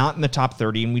he's not in the top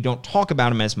 30, and we don't talk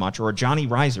about him as much, or a Johnny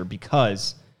Reiser,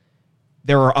 because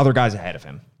there are other guys ahead of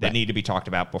him that need to be talked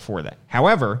about before that.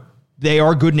 However, they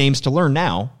are good names to learn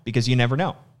now because you never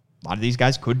know. A lot of these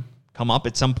guys could come up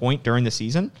at some point during the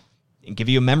season and give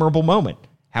you a memorable moment.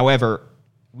 However,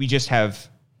 we just have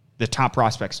the top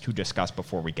prospects to discuss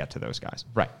before we get to those guys.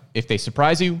 Right. If they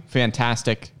surprise you,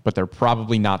 fantastic, but they're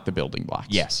probably not the building blocks.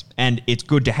 Yes, and it's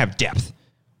good to have depth,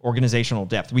 organizational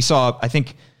depth. We saw, I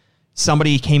think,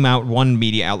 somebody came out, one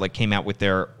media outlet came out with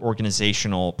their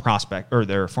organizational prospect or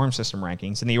their farm system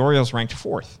rankings, and the Orioles ranked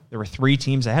 4th. There were 3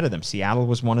 teams ahead of them. Seattle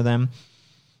was one of them.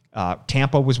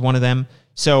 Tampa was one of them.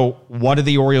 So what are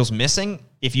the Orioles missing?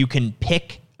 If you can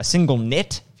pick a single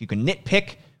if you can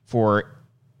nitpick for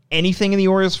anything in the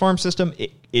Orioles farm system,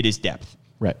 it is depth.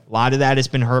 Right. A lot of that has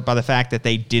been hurt by the fact that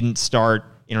they didn't start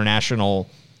international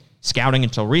scouting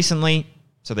until recently,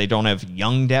 so they don't have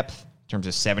young depth in terms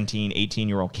of 17,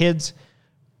 18-year-old kids.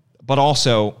 But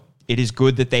also, it is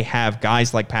good that they have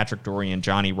guys like Patrick Dorian,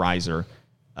 Johnny Reiser,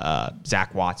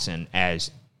 Zach Watson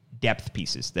as depth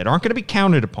pieces that aren't going to be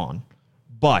counted upon,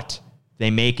 but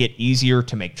they make it easier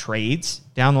to make trades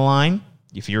down the line.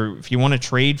 If you want to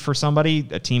trade for somebody,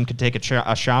 a team could take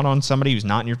a shot on somebody who's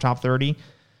not in your top 30,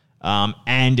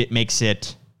 and it makes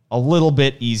it a little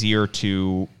bit easier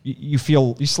to you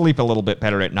sleep a little bit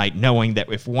better at night knowing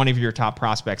that if one of your top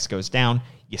prospects goes down,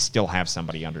 you still have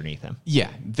somebody underneath him. Yeah,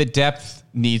 the depth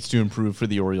needs to improve for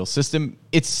the Orioles system.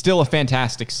 It's still a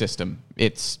fantastic system.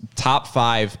 It's top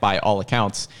 5 by all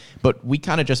accounts. But we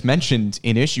kind of just mentioned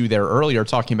an issue there earlier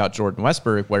talking about Jordan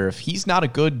Westburg, where if he's not a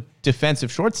good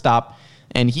defensive shortstop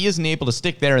and he isn't able to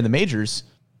stick there in the majors,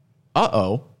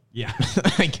 Yeah.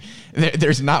 like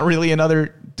there's not really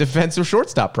another defensive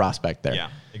shortstop prospect there. Yeah,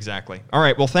 exactly. All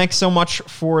right. Well, thanks so much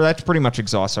for that. Pretty much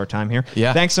exhausts our time here.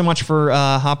 Yeah. Thanks so much for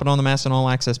hopping on the MASN All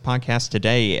Access podcast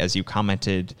today as you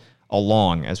commented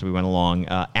along as we went along.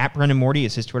 At Brendan Morty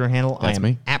is his Twitter handle. That's I am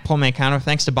me. At Paul Mancano.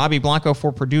 Thanks to Bobby Blanco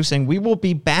for producing. We will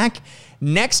be back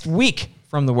next week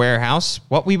from the warehouse.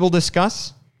 What we will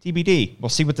discuss, TBD. We'll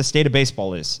see what the state of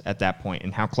baseball is at that point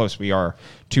and how close we are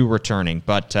to returning.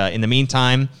 But in the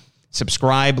meantime,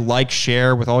 subscribe, like,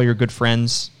 share with all your good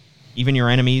friends, even your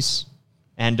enemies,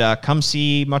 and come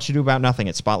see Much Ado About Nothing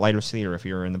at Spotlighters Theater if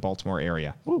you're in the Baltimore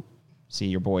area. Woo. See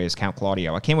your boy as Count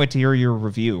Claudio. I can't wait to hear your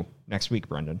review next week,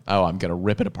 Brendan. Oh, I'm going to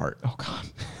rip it apart. Oh, God.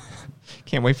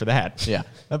 Can't wait for that. Yeah,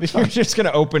 that'd be fun. You're just going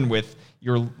to open with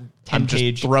your 10-page... I'm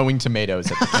just throwing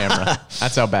tomatoes at the camera.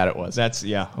 That's how bad it was.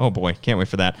 Oh, boy. Can't wait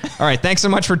for that. All right. Thanks so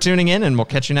much for tuning in, and we'll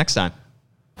catch you next time.